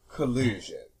like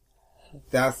collusion.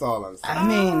 That's all I'm saying. I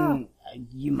mean,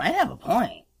 you might have a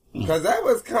point. Because that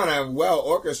was kind of well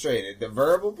orchestrated. The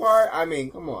verbal part, I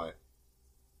mean, come on.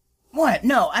 What?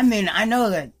 No, I mean, I know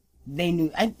that they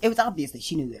knew. It was obvious that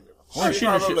she knew they were recording. She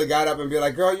probably got up and be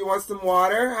like, girl, you want some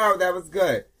water? How? That was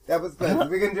good. That was good.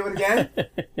 We're going to do it again?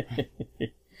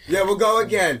 Yeah, we'll go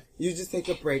again. You just take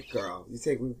a break, girl.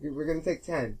 We're going to take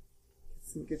 10.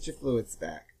 Get your fluids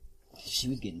back. She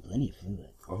was getting plenty of fluid.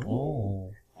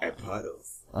 Oh. And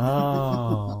puddles.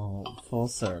 Oh. Full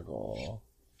circle.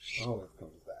 Always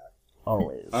comes back.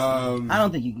 Always. I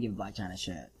don't think you can give Blac Chyna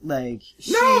shit. Like,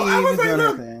 no, I was like,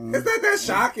 look, it's not that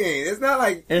shocking. It's not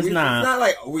like it's not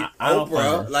like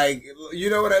Oprah. Like, you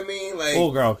know what I mean? Like,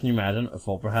 oh, girl, can you imagine if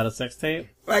Oprah had a sex tape?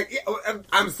 Like,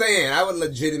 I'm saying, I would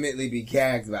legitimately be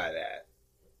gagged by that.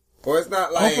 Or it's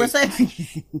not like Oprah sex.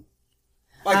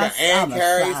 Like an Ann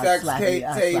Carey sex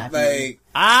tape, like...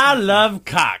 I love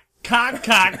cock. Cock.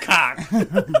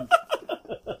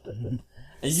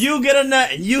 You get a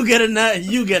nut, and you get a nut, and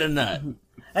you get a nut.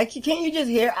 Like, can't you just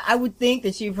hear? I would think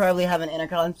that she would probably have an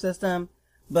intercom system,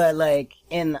 but like,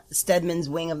 in Stedman's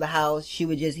wing of the house, she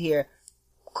would just hear...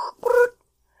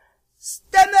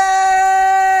 Stedman!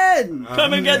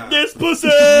 Come and get this pussy!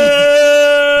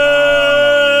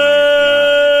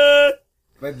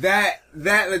 But that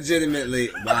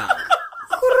legitimately, wow.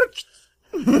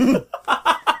 Well,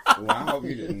 I hope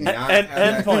you did not have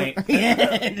end point.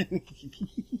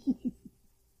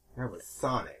 That was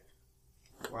Sonic.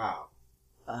 Wow.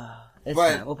 It's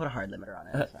fine. We'll put a hard limiter on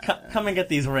it. Come and get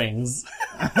these rings.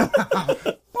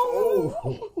 Oh.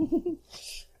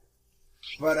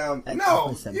 But,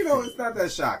 no, it's not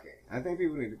that shocking. I think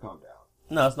people need to calm down.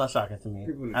 No, it's not shocking to me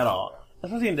at all.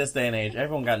 Especially in this day and age,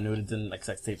 everyone got nudes and like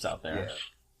sex tapes out there.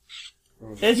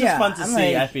 Yeah. It's just fun to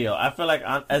see. I feel like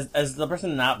as the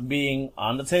person not being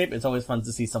on the tape, it's always fun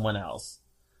to see someone else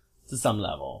to some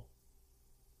level.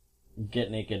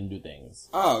 get naked and do things.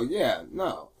 Oh yeah,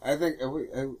 no. I think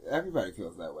everybody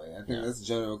feels that way. I think that's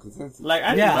general consensus. Like,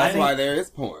 that's why there is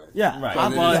porn. Yeah, right.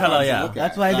 Well, hello, yeah.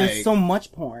 That's why there's so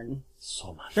much porn.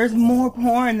 So much. There's more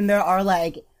porn than there are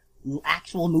like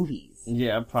actual movies.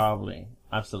 Yeah, probably,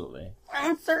 absolutely.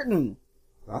 I'm certain.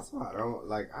 That's why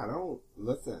I don't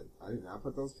listen. I did not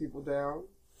put those people down.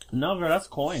 No, girl, that's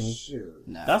coin. Shoot,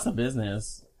 No. That's a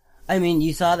business. I mean,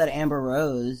 you saw that Amber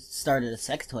Rose started a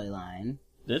sex toy line.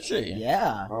 Did she?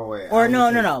 Yeah. Oh wait. Or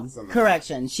no.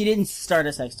 Correction. She didn't start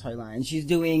a sex toy line. She's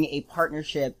doing a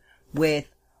partnership with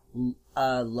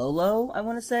Lolo, I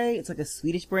want to say. It's like a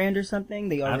Swedish brand or something.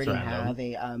 They already have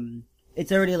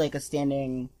it's already like a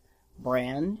standing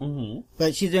brand. Mm-hmm.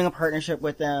 But she's doing a partnership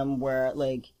with them where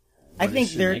like I think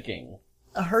they're making?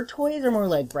 Her toys are more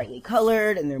like brightly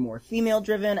colored and they're more female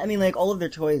driven. I mean, like all of their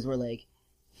toys were like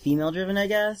female driven, I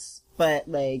guess. But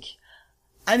like,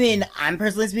 I mean, I'm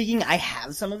personally speaking, I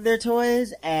have some of their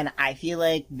toys and I feel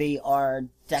like they are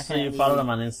definitely. So you follow them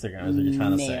on Instagram, is what you're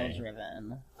trying to say? Male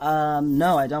driven.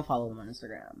 No, I don't follow them on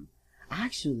Instagram.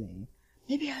 Actually,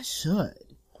 maybe I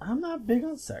should. I'm not big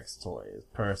on sex toys,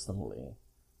 personally.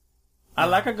 I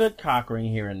like a good cock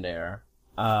ring here and there.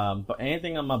 But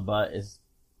anything on my butt is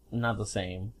not the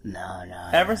same. No.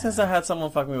 Ever since I had someone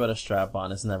fuck me with a strap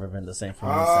on, it's never been the same for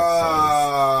me. Sex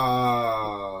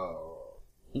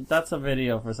toys. That's a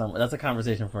video for that's a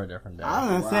conversation for a different day.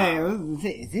 I was gonna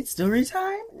say, is it story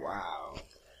time? Wow.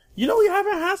 You know, we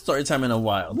haven't had story time in a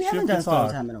while. We haven't done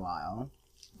story time in a while.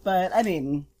 But, I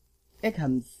mean, it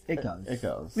goes. It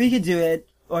goes. We could do it,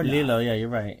 or not. Lilo, yeah, you're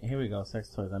right. Here we go. Sex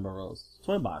toys, Amber Rose.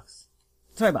 Toy box.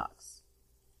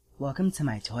 Welcome to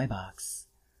my toy box.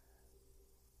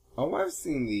 Oh, I've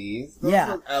seen these. Those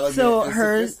look elegant so and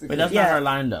hers, but that's not her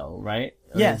line though, right?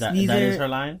 Or yes, that is her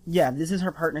line. Yeah, this is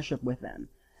her partnership with them,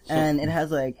 and it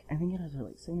has like I think it has her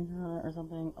like signature on it or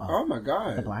something. Oh my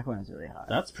god, the black one is really hot.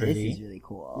 That's pretty. This is really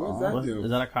cool. What does that do?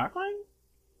 Is that a cock ring?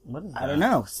 What is that? I don't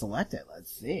know. Select it.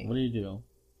 Let's see. What do you do?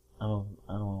 I don't.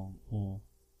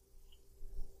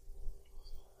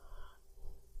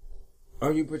 Oh,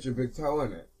 you put your big toe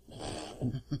in it.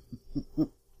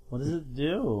 What does it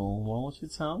do? Why won't you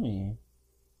tell me?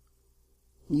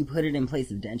 You put it in place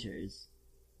of dentures.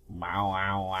 Wow.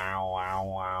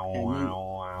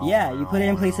 Yeah, you put it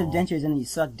in place of dentures and then you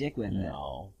suck dick with it.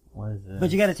 No. What is it?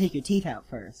 But you gotta take your teeth out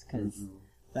first, cause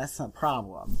that's a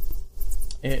problem.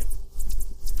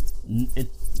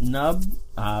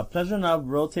 Pleasure nub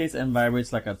rotates and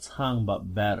vibrates like a tongue,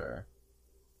 but better.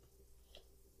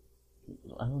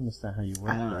 I don't understand how you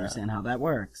work. I don't understand how that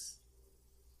works.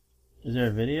 Is there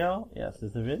a video? Yes,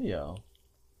 there's a video.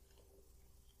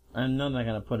 I know they're not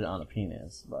gonna put it on a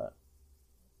penis, but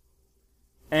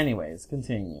anyways,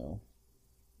 continue.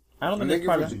 I don't think that's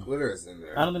part of your clitoris in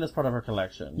there. I don't think that's part of her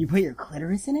collection. You put your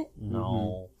clitoris in it?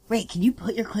 No. Wait, can you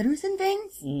put your clitoris in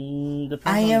things?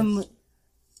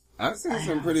 I've seen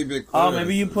some pretty big clitoris. Oh,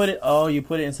 maybe you put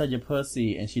it inside your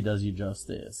pussy and she does you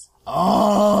justice.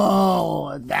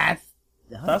 Oh, that's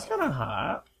kind of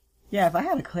hot. Yeah, if I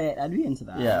had a clit, I'd be into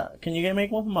that. Yeah. Can you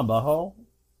make one for my butthole?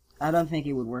 I don't think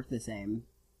it would work the same.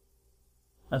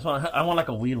 I want like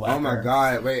a weed whacker. Oh my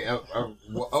god, wait,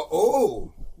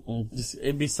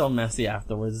 It'd be so messy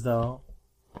afterwards though.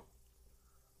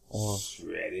 Or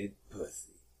shredded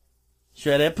pussy.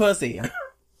 Shredded pussy.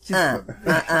 Shredded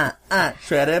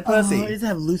pussy. Oh, just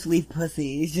have loose leaf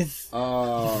pussy. It's just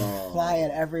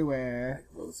flying everywhere.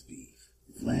 Like roast beef.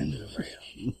 Flying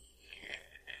around.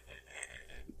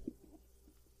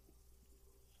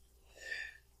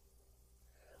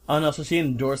 Oh no, so she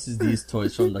endorses these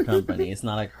toys from the company. It's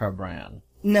not like her brand.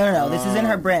 No. This isn't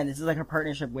her brand. This is like her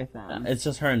partnership with them. It's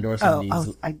just her endorsing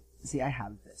these. I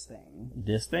have this thing.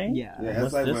 This thing? Yeah.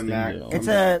 What's like this thing do?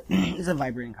 It's a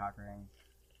vibrating cock ring.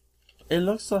 It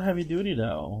looks so heavy duty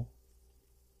though.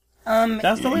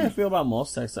 That's the way I feel about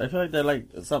most sex. I feel like they're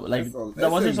like the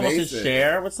ones you're supposed to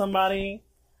share with somebody.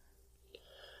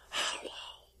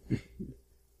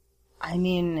 I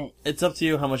mean, it's up to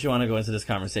you how much you want to go into this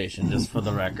conversation, just for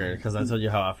the record, because I told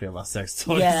you how I feel about sex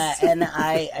toys. Yeah, and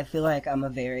I feel like I'm a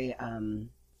very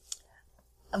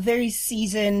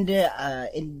seasoned, I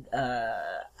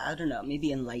don't know,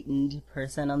 maybe enlightened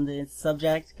person on this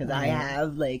subject, because I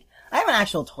have an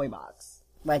actual toy box,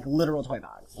 like literal toy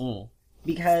box.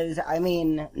 Because I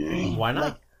mean, why not?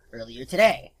 Like earlier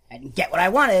today, I didn't get what I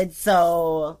wanted,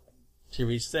 so. She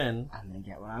reached in. I'm gonna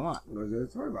get what I want. Go to the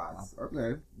toy box.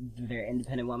 Okay. Very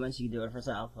independent woman. She can do it for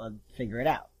herself. I'll figure it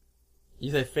out.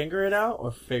 You say finger it out or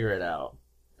figure it out?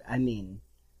 I mean,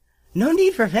 no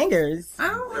need for fingers. I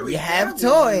don't really have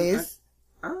toys.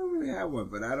 I don't really have one,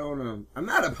 but I don't. I'm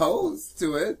not opposed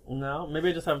to it. No,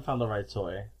 maybe I just haven't found the right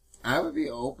toy. I would be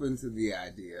open to the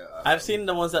idea of... I've seen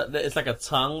the ones that it's like a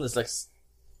tongue. It's like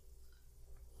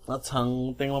a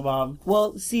tongue thingamabob.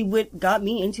 Well, see, what got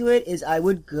me into it is I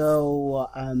would go...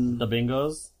 The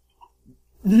bingos?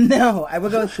 No, I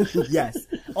would go... Yes.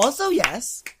 Also,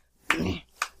 yes.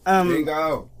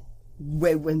 Bingo!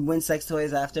 Win sex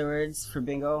toys afterwards for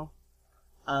bingo.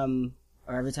 Or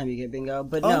every time you get bingo.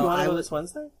 But you no, want to go this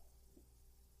Wednesday?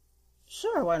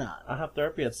 Sure, why not? I have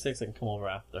therapy at 6 and come over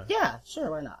after. Yeah,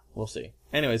 sure, why not? We'll see.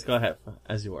 Anyways, go ahead,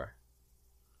 as you were.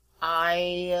 How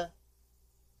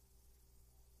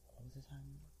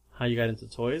you got into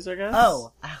toys, I guess?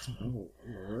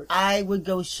 I would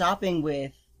go shopping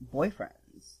with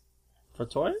boyfriends. For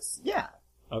toys? Yeah.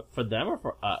 For them or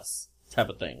for us? Type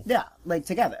of thing. Yeah, like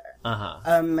together. Uh-huh.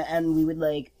 And we would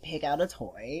like pick out a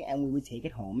toy and we would take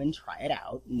it home and try it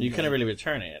out. You couldn't really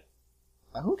return it.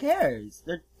 Who cares?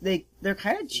 They're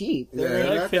kind of cheap.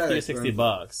 They're like 50 or 60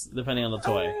 bucks, depending on the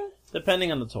toy.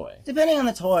 Depending on the toy. Depending on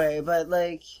the toy, but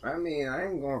like... I mean, I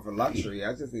ain't going for luxury.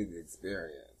 I just need the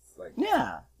experience. Like,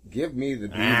 yeah. Give me the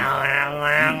deal.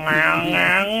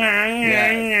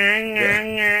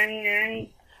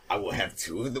 I will have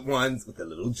 2 of the ones with the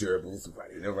little gerbils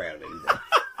running around in them.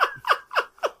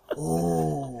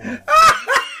 Oh.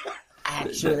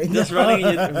 Actually, just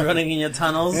running in your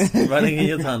tunnels. Running in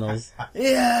your tunnels.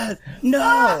 Yeah.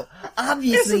 No.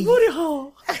 Obviously. It's a booty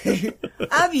hole.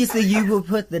 Obviously, you will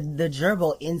put the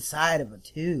gerbil inside of a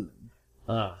tube.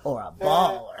 Or a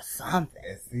ball or something.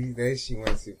 And see, then she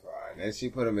went too far. And then she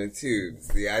put them in tubes.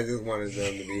 See, I just wanted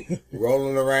them to be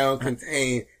rolling around,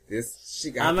 contained.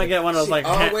 I'm gonna get one of those like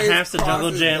hamster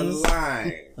jungle gyms.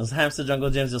 Those hamster jungle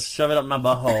gyms, just shove it up my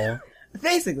butthole.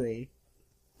 Basically.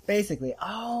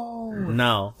 Oh.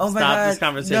 No. Oh my Stop God. this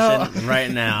conversation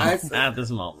right now. At this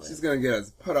moment. She's gonna get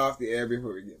us put off the air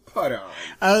before we get put on.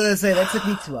 I was gonna say, that took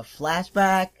me to a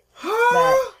flashback.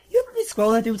 That you ever be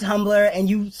scrolling through Tumblr and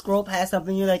you scroll past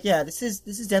something and you're like, yeah, this is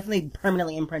definitely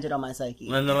permanently imprinted on my psyche.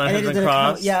 And the line has been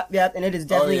crossed? Yep, and it is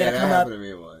definitely gonna come up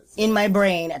in my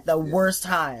brain at the worst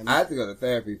time. I had to go to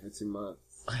therapy for 2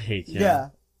 months. I hate you.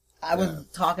 Yeah. I was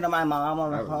talking to my mom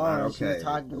on the phone and she was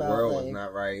talking about the world was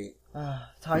not right.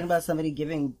 Talking about somebody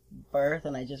giving birth,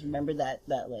 and I just remembered that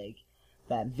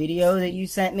video that you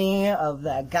sent me of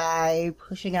that guy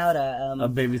pushing out a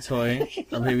baby toy,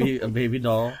 a baby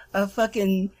doll, a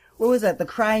fucking, what was that? The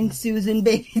crying Susan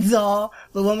baby doll,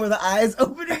 the one where the eyes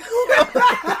open and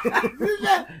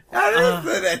I didn't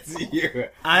say that to you.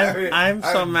 I'm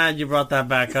so mad you brought that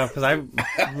back up because I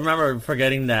remember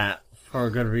forgetting that for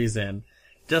a good reason.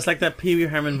 Just like that Pee Wee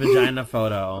Herman vagina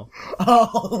photo.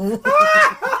 Oh.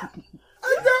 I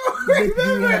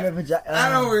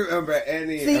don't remember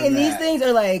any. See, and these things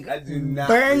are like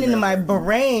burned into my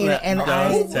brain, and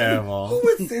that's terrible. Who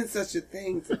would send such a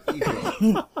thing to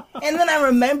people? And then I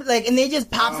remember, like, and they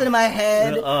just pops into my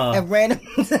head at random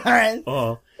times.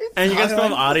 Oh, and you guys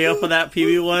film audio for that Pee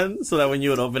Wee one, so that when you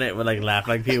would open it would like laugh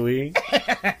like Pee Wee.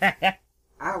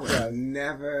 I would have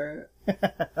never.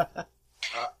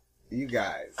 You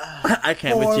guys. I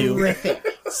can't with you.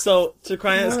 So, to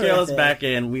Cry and Scale us back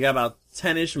in, we got about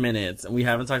 10-ish minutes, and we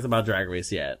haven't talked about Drag Race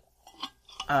yet.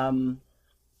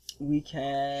 We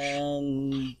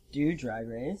can do Drag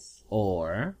Race.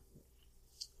 Or,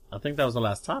 I think that was the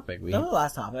last topic. That was the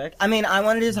last topic. I mean, I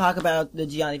wanted to talk about the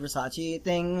Gianni Versace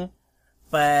thing,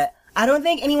 but I don't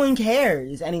think anyone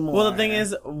cares anymore. Well, the thing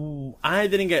is, I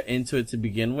didn't get into it to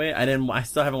begin with. I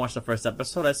still haven't watched the first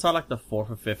episode. I saw like the 4th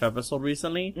or 5th episode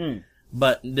recently.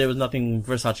 But there was nothing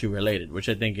Versace related, which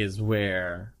I think is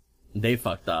where they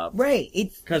fucked up. Right.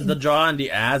 Because the draw and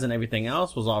the ads and everything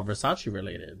else was all Versace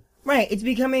related. Right.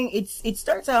 It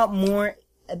starts out more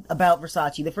about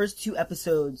Versace. The first 2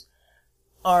 episodes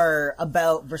are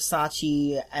about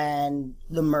Versace and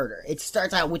the murder. It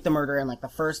starts out with the murder in like the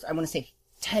first, I want to say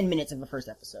 10 minutes of the first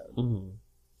episode. Mm-hmm.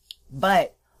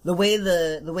 But the way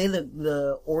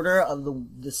the order of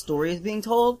the story is being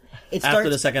told, it starts after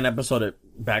the second episode it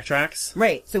backtracks.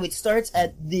 Right. So it starts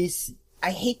at this,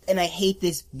 I hate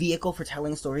this vehicle for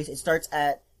telling stories. It starts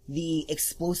at the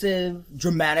explosive,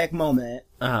 dramatic moment.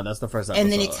 That's the first episode.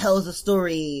 And then it tells the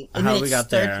story. And how then we got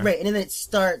there. Right. And then it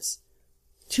starts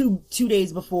two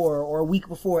days before or a week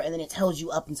before, and then it tells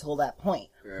you up until that point.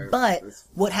 Yeah, but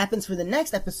what happens for the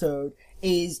next episode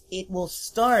is it'll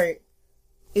start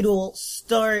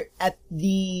at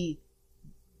the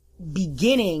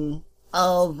beginning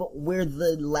of where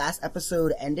the last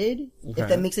episode ended, if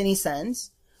that makes any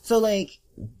sense. So like,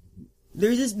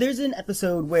 there's an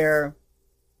episode where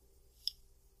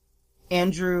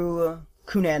Andrew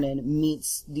Cunanan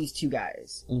meets these 2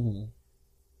 guys. Mm-hmm.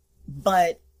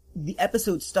 But the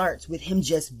episode starts with him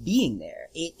just being there.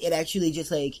 It actually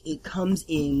just like, it comes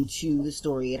into the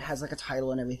story. It has like a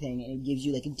title and everything, and it gives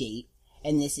you like a date,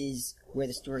 and this is where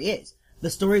the story is. The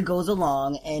story goes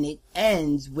along, and it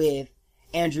ends with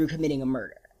Andrew committing a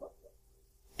murder.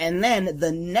 And then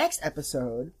the next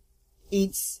episode,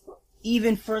 it's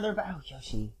even further back. Oh,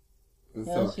 Yoshi. It's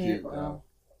so cute, though.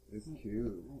 It's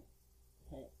cute.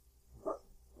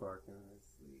 Barking in his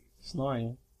sleep.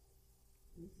 Snoring.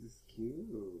 This is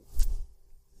cute.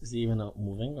 Is he even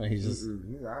moving, or he's just...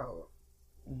 He's out.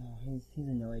 No, he's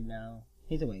annoyed now.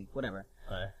 He's awake, whatever.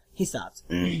 Okay. He stops.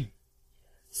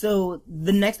 So,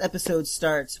 the next episode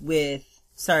starts with...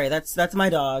 Sorry, that's my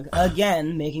dog,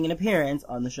 again, making an appearance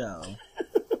on the show.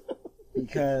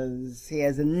 Because he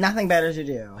has nothing better to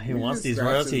do. He wants these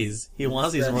royalties. He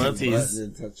wants these royalties.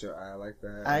 Didn't touch your eye like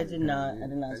that. I did not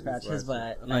scratch his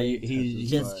butt. No,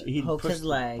 he poked his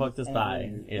leg. Poked his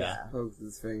thigh. Yeah. Poked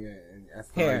his finger and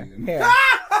asked Here.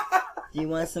 Do you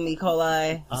want some E.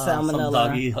 coli? Salmonella? Some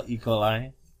doggy E.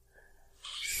 coli.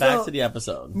 Back to the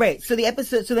episode. Right. So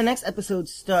the next episode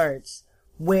starts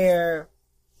where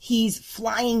he's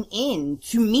flying in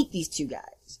to meet these two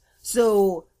guys.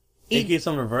 So it keeps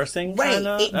on reversing, right?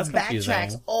 Kinda? It That's backtracks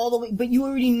confusing. all the way, but you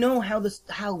already know how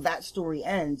that story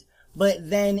ends. But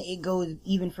then it goes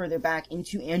even further back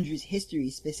into Andrew's history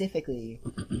specifically,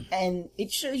 and it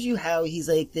shows you how he's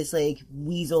like this like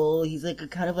weasel. He's like a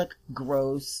kind of like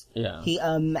gross. Yeah. He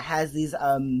has these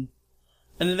And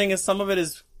the thing is, some of it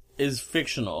is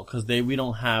fictional because we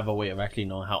don't have a way of actually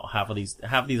knowing how half of these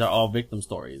are all victim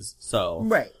stories. So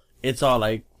right. It's all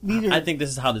like, I think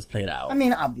this is how this played out. I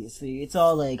mean, obviously, it's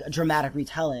all like a dramatic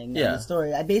retelling of the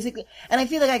story. I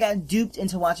feel like I got duped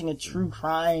into watching a true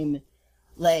crime,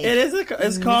 like...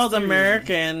 It's called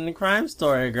American Crime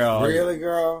Story, girl. Really,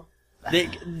 girl?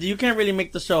 You can't really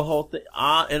make the show whole thing,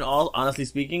 in all, honestly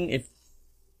speaking, if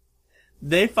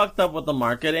they fucked up with the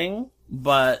marketing,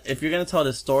 but if you're gonna tell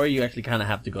this story, you actually kind of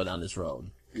have to go down this road.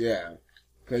 Yeah.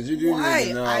 Because you do need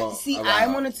to know. I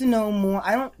wanted to know more.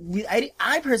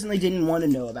 I personally didn't want to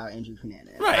know about Andrew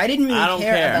Fernandez. Right. I didn't really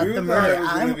care about the murder. It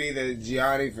was going to be the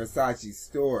Gianni Versace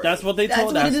story. That's what they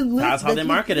told us. That's how they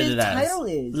marketed it as. Title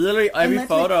is. Literally every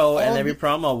photo and every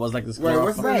promo was like this. Wait,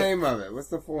 what's the name of it? What's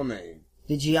the full name?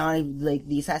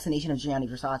 The assassination of Gianni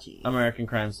Versace. American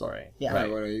Crime Story. Yeah. Right.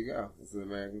 Well, there you go. It's an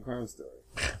American Crime Story.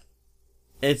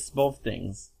 It's both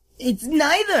things. It's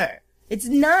neither. It's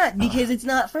not, because it's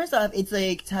not, first off, it's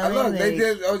like telling... Look, they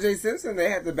did O.J. Simpson. They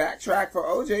had to backtrack for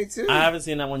O.J. too. I haven't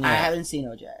seen that one yet. I haven't seen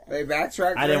O.J. They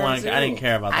backtracked I didn't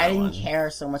care about that one. I didn't care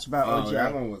so much about O.J.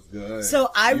 that one was good. So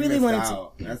I really wanted to...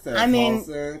 That's Sarah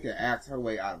Paulson can act her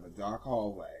way out of a dark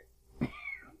hallway.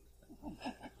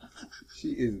 She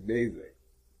is amazing.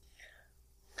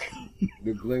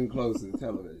 The Glenn Close of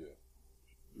television.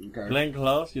 Okay. Glenn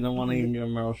Close? You don't want to even give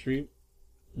Meryl Streep?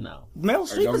 No. Meryl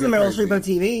Streep was a Meryl Streep on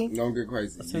TV. Don't get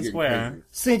crazy. Since where?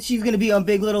 Since she's going to be on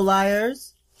Big Little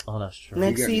Liars. Oh, that's true.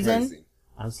 Next season. Crazy.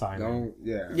 I'm sorry. Don't,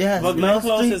 yeah. Yes, but Glenn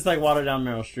Close is like watered down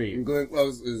Meryl Streep. And Glenn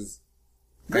Close is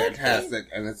fantastic,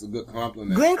 and it's a good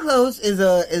compliment. Glenn Close is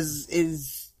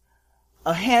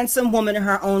a handsome woman in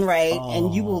her own right,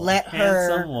 and you will let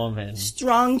her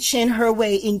strong chin her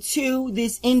way into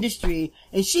this industry,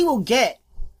 and she will get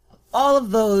all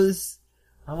of those.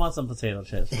 I want some potato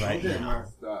chips right now.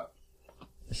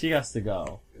 She has to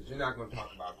go. You're not going to talk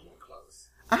about Glenn Close.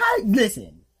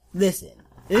 Listen.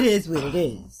 It is what it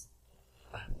is.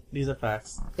 These are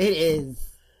facts. It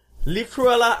is. Leave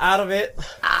Cruella out of it.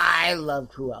 I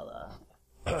love Cruella.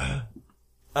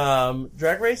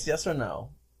 Drag Race, yes or no?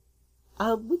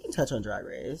 We can touch on Drag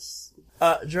Race.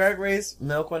 Drag Race,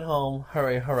 Milk went home.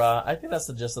 Hooray, hurrah. I think that's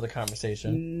the gist of the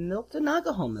conversation. Milk did not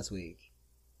go home this week.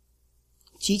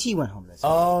 Chi-Chi went home this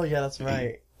week. Oh, yeah, that's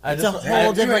right. It's a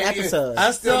whole different episode.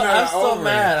 I'm still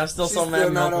mad. I'm still so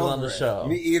mad Milk was on the show.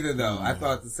 Me either, though. I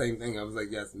thought the same thing. I was like,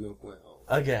 yes, Milk went home.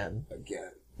 Again. And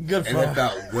Good for her. it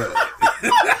felt good.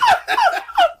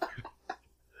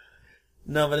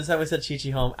 No, but instead we said Chi-Chi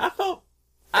home. I felt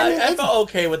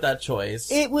okay with that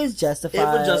choice. It was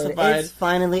justified. It's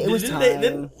finally, it was time.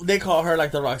 Didn't they call her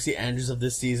like the Roxy Andrews of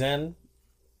this season?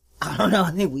 I don't know. I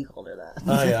think we called her that.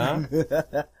 Oh,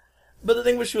 yeah? But the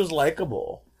thing was, she was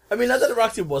likable. I mean, not that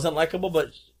Roxy wasn't likable, but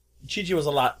Chi-Chi was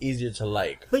a lot easier to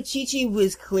like. But Chi-Chi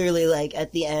was clearly, like,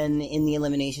 at the end, in the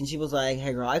elimination, she was like,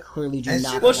 hey girl, I clearly do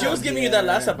not. Well, she was giving you that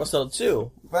last episode,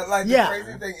 too. But, like, the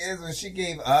crazy thing is, when she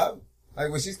gave up, like,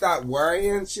 when she stopped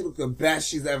worrying, she looked the best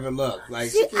she's ever looked.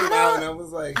 Like, she came out and I was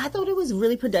like... I thought it was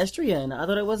really pedestrian. I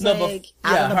thought it was, out of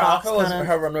the box kinda.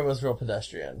 Her runway was real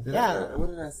pedestrian. What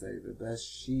did I say? The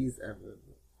best she's ever...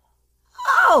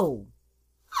 Oh!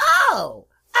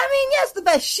 I mean, yes, the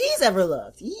best she's ever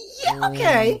looked. Yeah,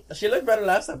 okay. She looked better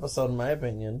last episode, in my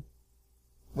opinion.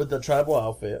 With the tribal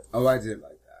outfit. Oh, I did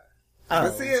like that.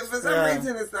 But see, for some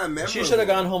reason, it's not memorable. She should have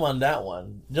gone home on that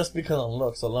one, just because of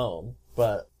looks alone.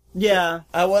 But yeah,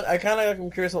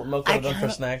 I'm curious what Milk would have done for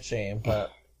Snack Shame,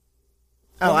 but.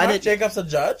 I did Jacobs a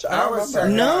judge? I don't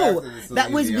remember. No, that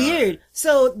was weird.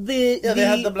 So they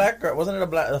had the black girl. Wasn't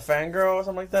it the fangirl or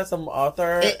something like that? Some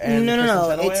author.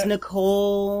 No. It's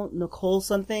Nicole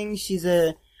something. She's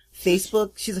a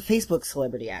Facebook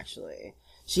celebrity actually.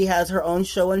 She has her own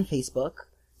show on Facebook.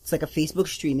 It's like a Facebook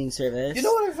streaming service. You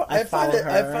know what? I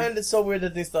find it so weird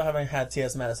that they still haven't had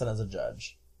T.S. Madison as a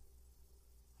judge.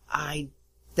 I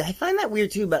find that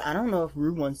weird too, but I don't know if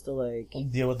Rue wants to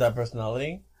deal with that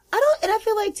personality. And I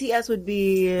feel like T.S. would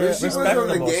be she was on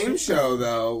the game show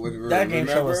though with Rue. That game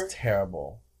show was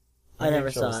terrible. I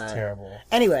never saw it. Terrible.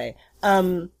 Anyway,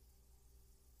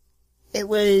 it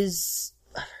was.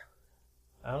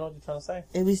 I don't know what you're trying to say.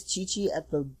 It was Chi-Chi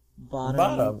at the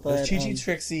bottom. It was Chi-Chi,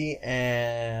 Trixie,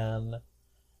 and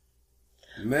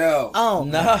Mel. Oh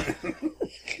no.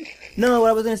 No,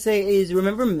 what I was gonna say is,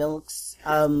 remember Milk's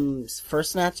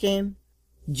first Snatch game?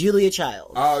 Julia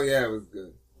Childs. Oh yeah, it was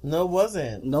good. No, it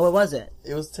wasn't.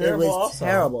 It was terrible. It was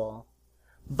terrible.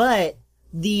 But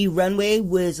the runway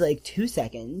was 2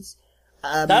 seconds.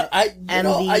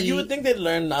 You would think they'd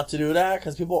learn not to do that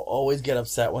because people always get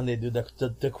upset when they do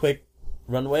the quick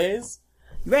runways.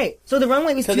 Right. So the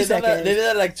runway was 2 seconds. They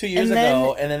did that 2 years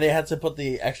ago, and then they had to put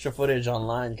the extra footage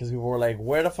online because people were like,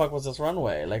 "Where the fuck was this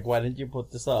runway? Why didn't you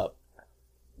put this up?"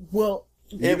 Well,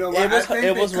 it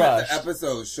was rushed. The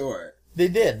episode short. They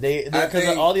did.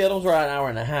 Because all the other ones were an hour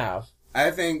and a half.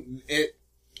 I think it.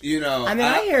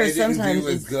 I hear it sometimes didn't do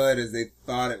as good as they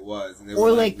thought it was, and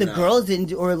girls didn't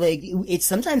do, or it's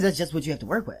sometimes that's just what you have to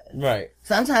work with. Right.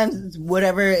 Sometimes it's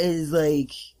whatever is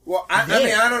Well, I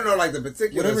don't know the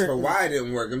particulars for why it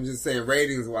didn't work. I'm just saying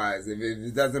ratings wise, if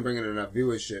it doesn't bring in enough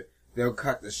viewership, they'll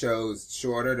cut the shows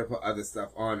shorter to put other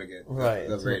stuff on again. Right.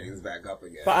 The ratings back up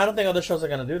again. But I don't think other shows are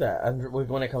going to do that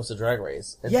when it comes to Drag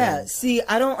Race. See,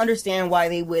 I don't understand why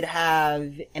they would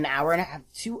have an hour and a half,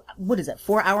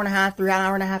 4 hour and a half, 3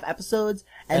 hour and a half episodes,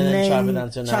 and then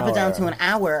chop it down to an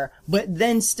hour, but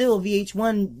then still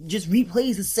VH1 just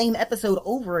replays the same episode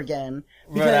over again.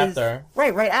 Right after.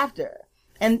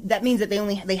 And that means that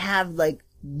they have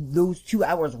those 2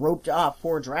 hours roped off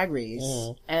for Drag Race.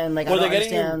 And they're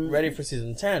getting ready for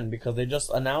season 10 because they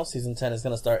just announced season 10 is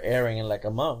going to start airing in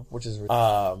a month, which is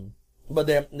but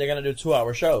they're going to do 2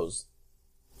 hour shows.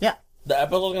 Yeah. The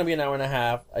episode's going to be an hour and a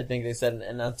half, I think they said,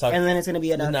 and Untucked. And then it's going to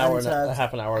be an hour and a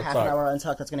half an hour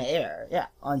Untucked that's going to air. Yeah,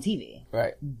 on TV.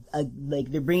 Right.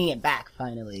 They're bringing it back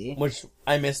finally. Which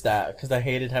I missed that because I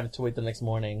hated having to wait the next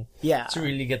morning. Yeah. To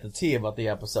really get the tea about the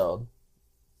episode.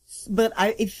 But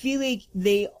I feel like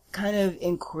they kind of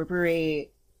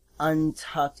incorporate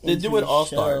Untucked into They do it All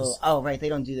Stars. Oh, right. They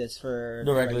don't do this for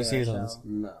the regular seasons. Show.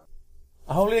 No.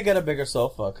 I hope they get a bigger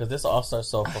sofa because this All Star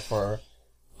sofa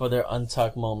for their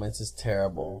Untucked moments is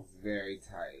terrible. It's very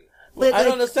tight. But I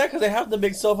don't understand because they have the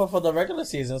big sofa for the regular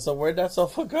season. So where'd that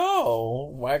sofa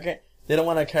go? Why can't they don't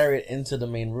want to carry it into the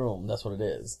main room? That's what it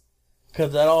is.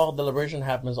 Because the deliberation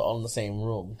happens all in the same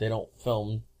room. They don't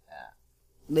film.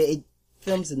 It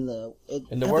films in the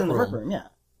workroom, yeah.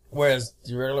 Whereas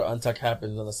the regular Untucked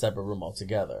happens in a separate room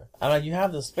altogether. I'm like, you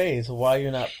have the space. Why are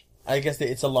you not? I guess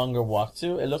it's a longer walk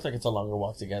to. It looks like it's a longer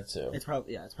walk to get to. It's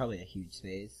probably a huge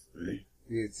space. The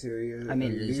interior. I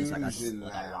mean, it's just a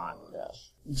lot.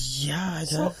 Yeah, I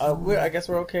guess. I guess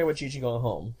we're okay with Chi-Chi going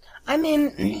home. I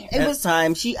mean, it was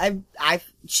time. She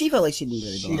felt like she didn't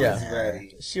really go home. She was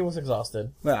ready. She was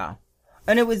exhausted. Yeah.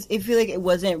 And I feel like it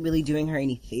wasn't really doing her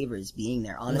any favors being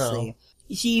there, honestly. No.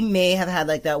 She may have had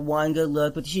that one good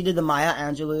look, but she did the Maya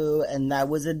Angelou, and that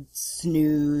was a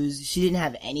snooze. She didn't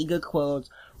have any good quotes.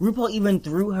 RuPaul even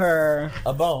threw her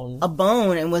a bone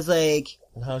and was like,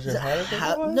 "How's your head?"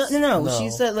 No. She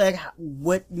said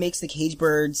 "What makes the cage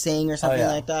bird sing?" or something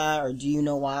like that, or "Do you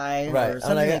know why?" Right. Or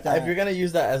something like that. If you're gonna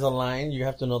use that as a line, you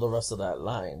have to know the rest of that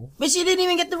line. But she didn't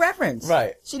even get the reference.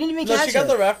 Right. She didn't even catch it. She got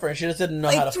the reference. She just didn't know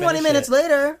how to finish it. 20 minutes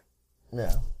later.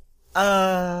 Yeah.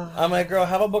 I'm like, girl,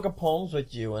 have a book of poems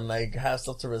with you and have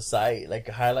stuff to recite,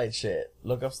 highlight shit.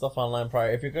 Look up stuff online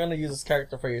prior. If you're gonna use this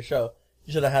character for your show,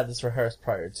 you should have had this rehearsed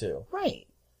prior too. Right.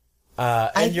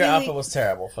 And your outfit was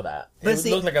terrible for that. It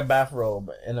looked like a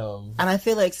bathrobe, And I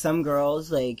feel like some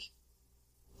girls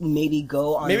maybe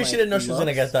go on. Maybe she didn't know she was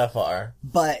gonna get that far.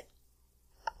 But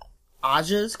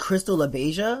Aja's Crystal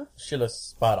LaBeija, she looks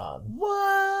spot on.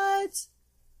 What?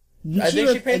 I think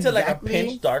she painted a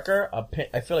pinch darker.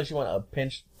 I feel like she went a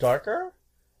pinch darker.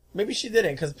 Maybe she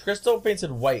didn't, because Crystal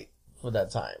painted white for that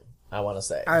time, I want to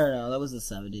say. I don't know. That was the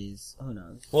 70s. Who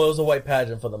knows? Well, it was a white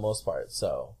pageant for the most part,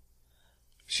 so.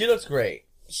 She looks great.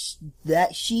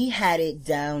 That she had it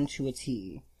down to a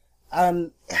T. I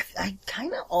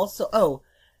kind of also,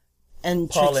 and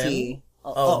Trixie.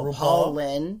 Paul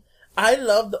Lynn. I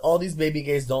love that all these baby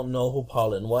gays don't know who Paul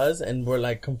Lynn was, and we're,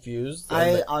 like, confused.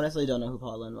 I honestly don't know who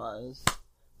Paul Lynn was.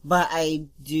 But I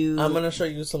do... I'm gonna show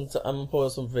you I'm gonna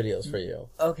post some videos for you.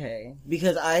 Okay.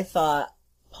 Because I thought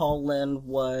Paul Lynn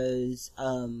was,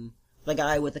 the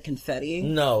guy with the confetti.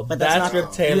 No, but that's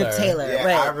Rip Taylor. Rip Taylor, yeah,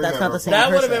 right. That's not the same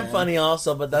That person. would have been funny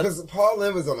also, but that's... Because Paul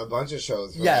Lynn was on a bunch of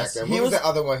shows for back then. What was the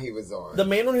other one he was on? The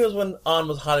main one he was on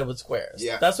was Hollywood Squares.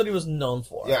 Yeah. That's what he was known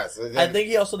for. Yes. Yeah, so I think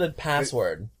he also did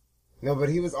Password. No, but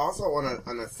he was also on a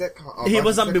sitcom. He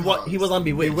was on Bewitched.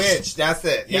 Bewitched, that's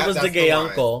it. He was the gay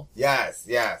uncle. Yes.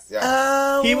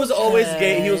 Oh, he was always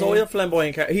gay. He was always a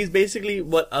flamboyant character. He's basically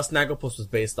what Snagglepuss was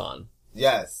based on.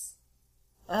 Yes.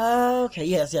 Okay,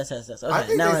 yes. Okay, I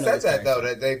think they said that, though,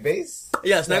 that they based...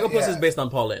 Yeah, Snagglepuss is based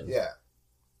on Paul Lynn. Yeah.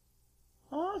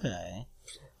 Okay.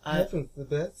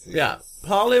 Yeah,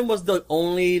 Paul Lynn was the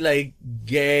only, like,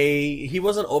 gay... He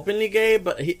wasn't openly gay,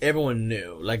 but everyone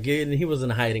knew. Like, he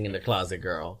wasn't hiding in the closet,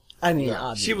 girl. I mean,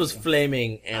 obviously. She was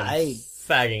flaming and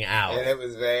fagging out. And it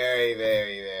was very,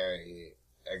 very, very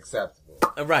acceptable.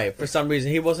 Right, for some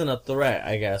reason. He wasn't a threat,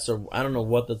 I guess, or I don't know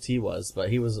what the T was, but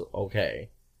he was okay.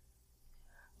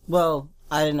 Well,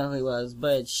 I didn't know who he was,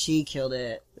 but she killed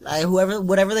it.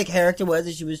 Whatever the character was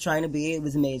that she was trying to be, it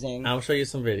was amazing. I'll show you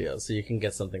some videos so you can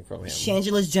get something from him.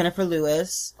 Shangela's Jennifer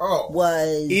Lewis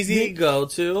was easy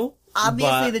go-to.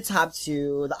 Obviously the top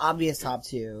two, the obvious top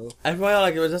two. I feel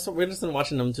like we're just been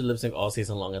watching them two lip sync all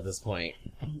season long at this point.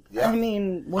 Yeah. I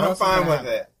mean, I'm fine with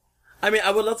it. I mean,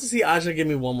 I would love to see Aja give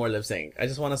me one more lip sync. I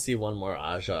just want to see one more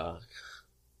Aja.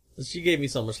 She gave me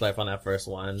so much life on that first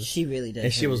one. She really did.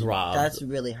 And she was robbed. That's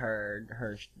really her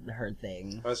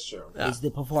thing. That's true. Yeah. Is the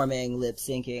performing, lip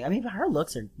syncing. I mean, her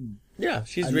looks are... Yeah,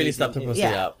 she's amazing. Really stepped her pussy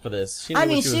up for this. She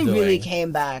really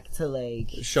came back to,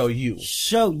 like... Show you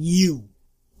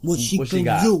what she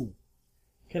can do.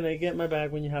 Can I get my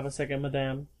bag when you have a second,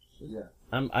 madame? Yeah.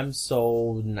 I'm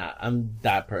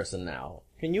that person now.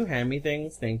 Can you hand me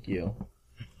things? Thank you.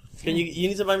 You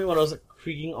need to buy me one of those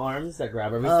creaking arms that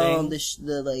grab everything.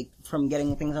 The like from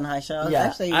getting things on high shelves. Yeah,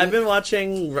 actually, I've been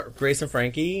watching Grace and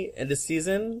Frankie in this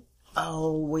season.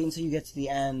 Oh, wait until you get to the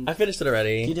end. I finished it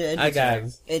already. You did. I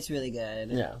gagged. It's really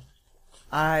good. Yeah,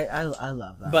 I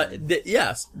love that. But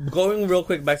yes, going real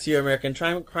quick back to your American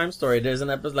Crime Story. There's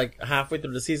an episode like halfway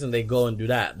through the season they go and do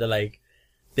that. They're like,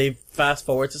 they fast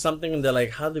forward to something and they're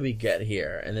like, how did we get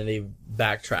here? And then they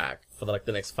backtrack for like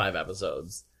the next 5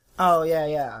 episodes. Oh,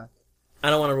 yeah. I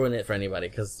don't want to ruin it for anybody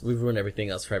because we've ruined everything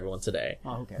else for everyone today.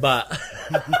 Oh, okay. But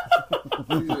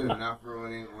not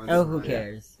ruining one. Oh, who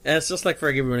cares? And it's just like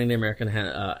Fergie ruining the American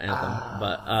anthem.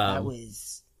 But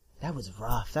that was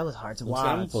rough. That was hard to watch.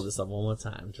 I'm gonna pull this up one more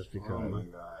time just because. Oh my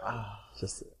god!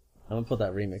 I'm gonna put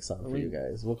that remix on for you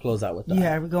guys. We'll close out with that.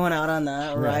 Yeah, we're going out on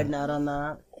that. We're riding out on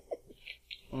that.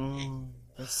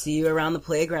 Let's see you around the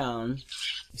playground.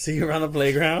 See you around the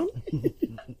playground?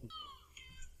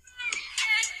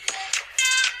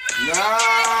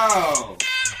 No!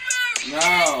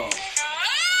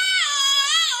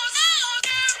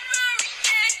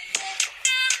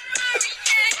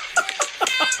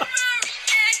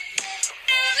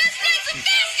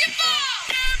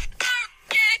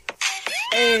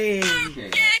 Hey!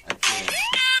 Okay,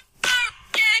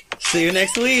 see you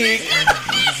next week!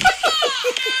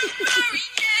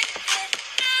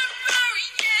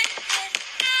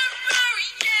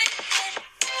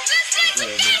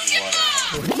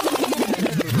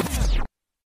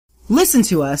 Listen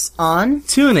to us on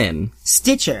TuneIn,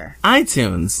 Stitcher,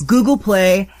 iTunes, Google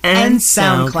Play, and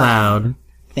SoundCloud.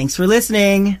 Thanks for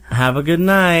listening. Have a good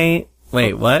night.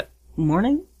 Wait, what?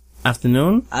 Morning?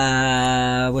 Afternoon?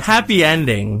 Happy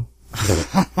ending.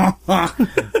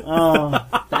 Oh,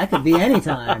 that could be any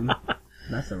time.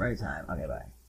 That's the right time. Okay, bye.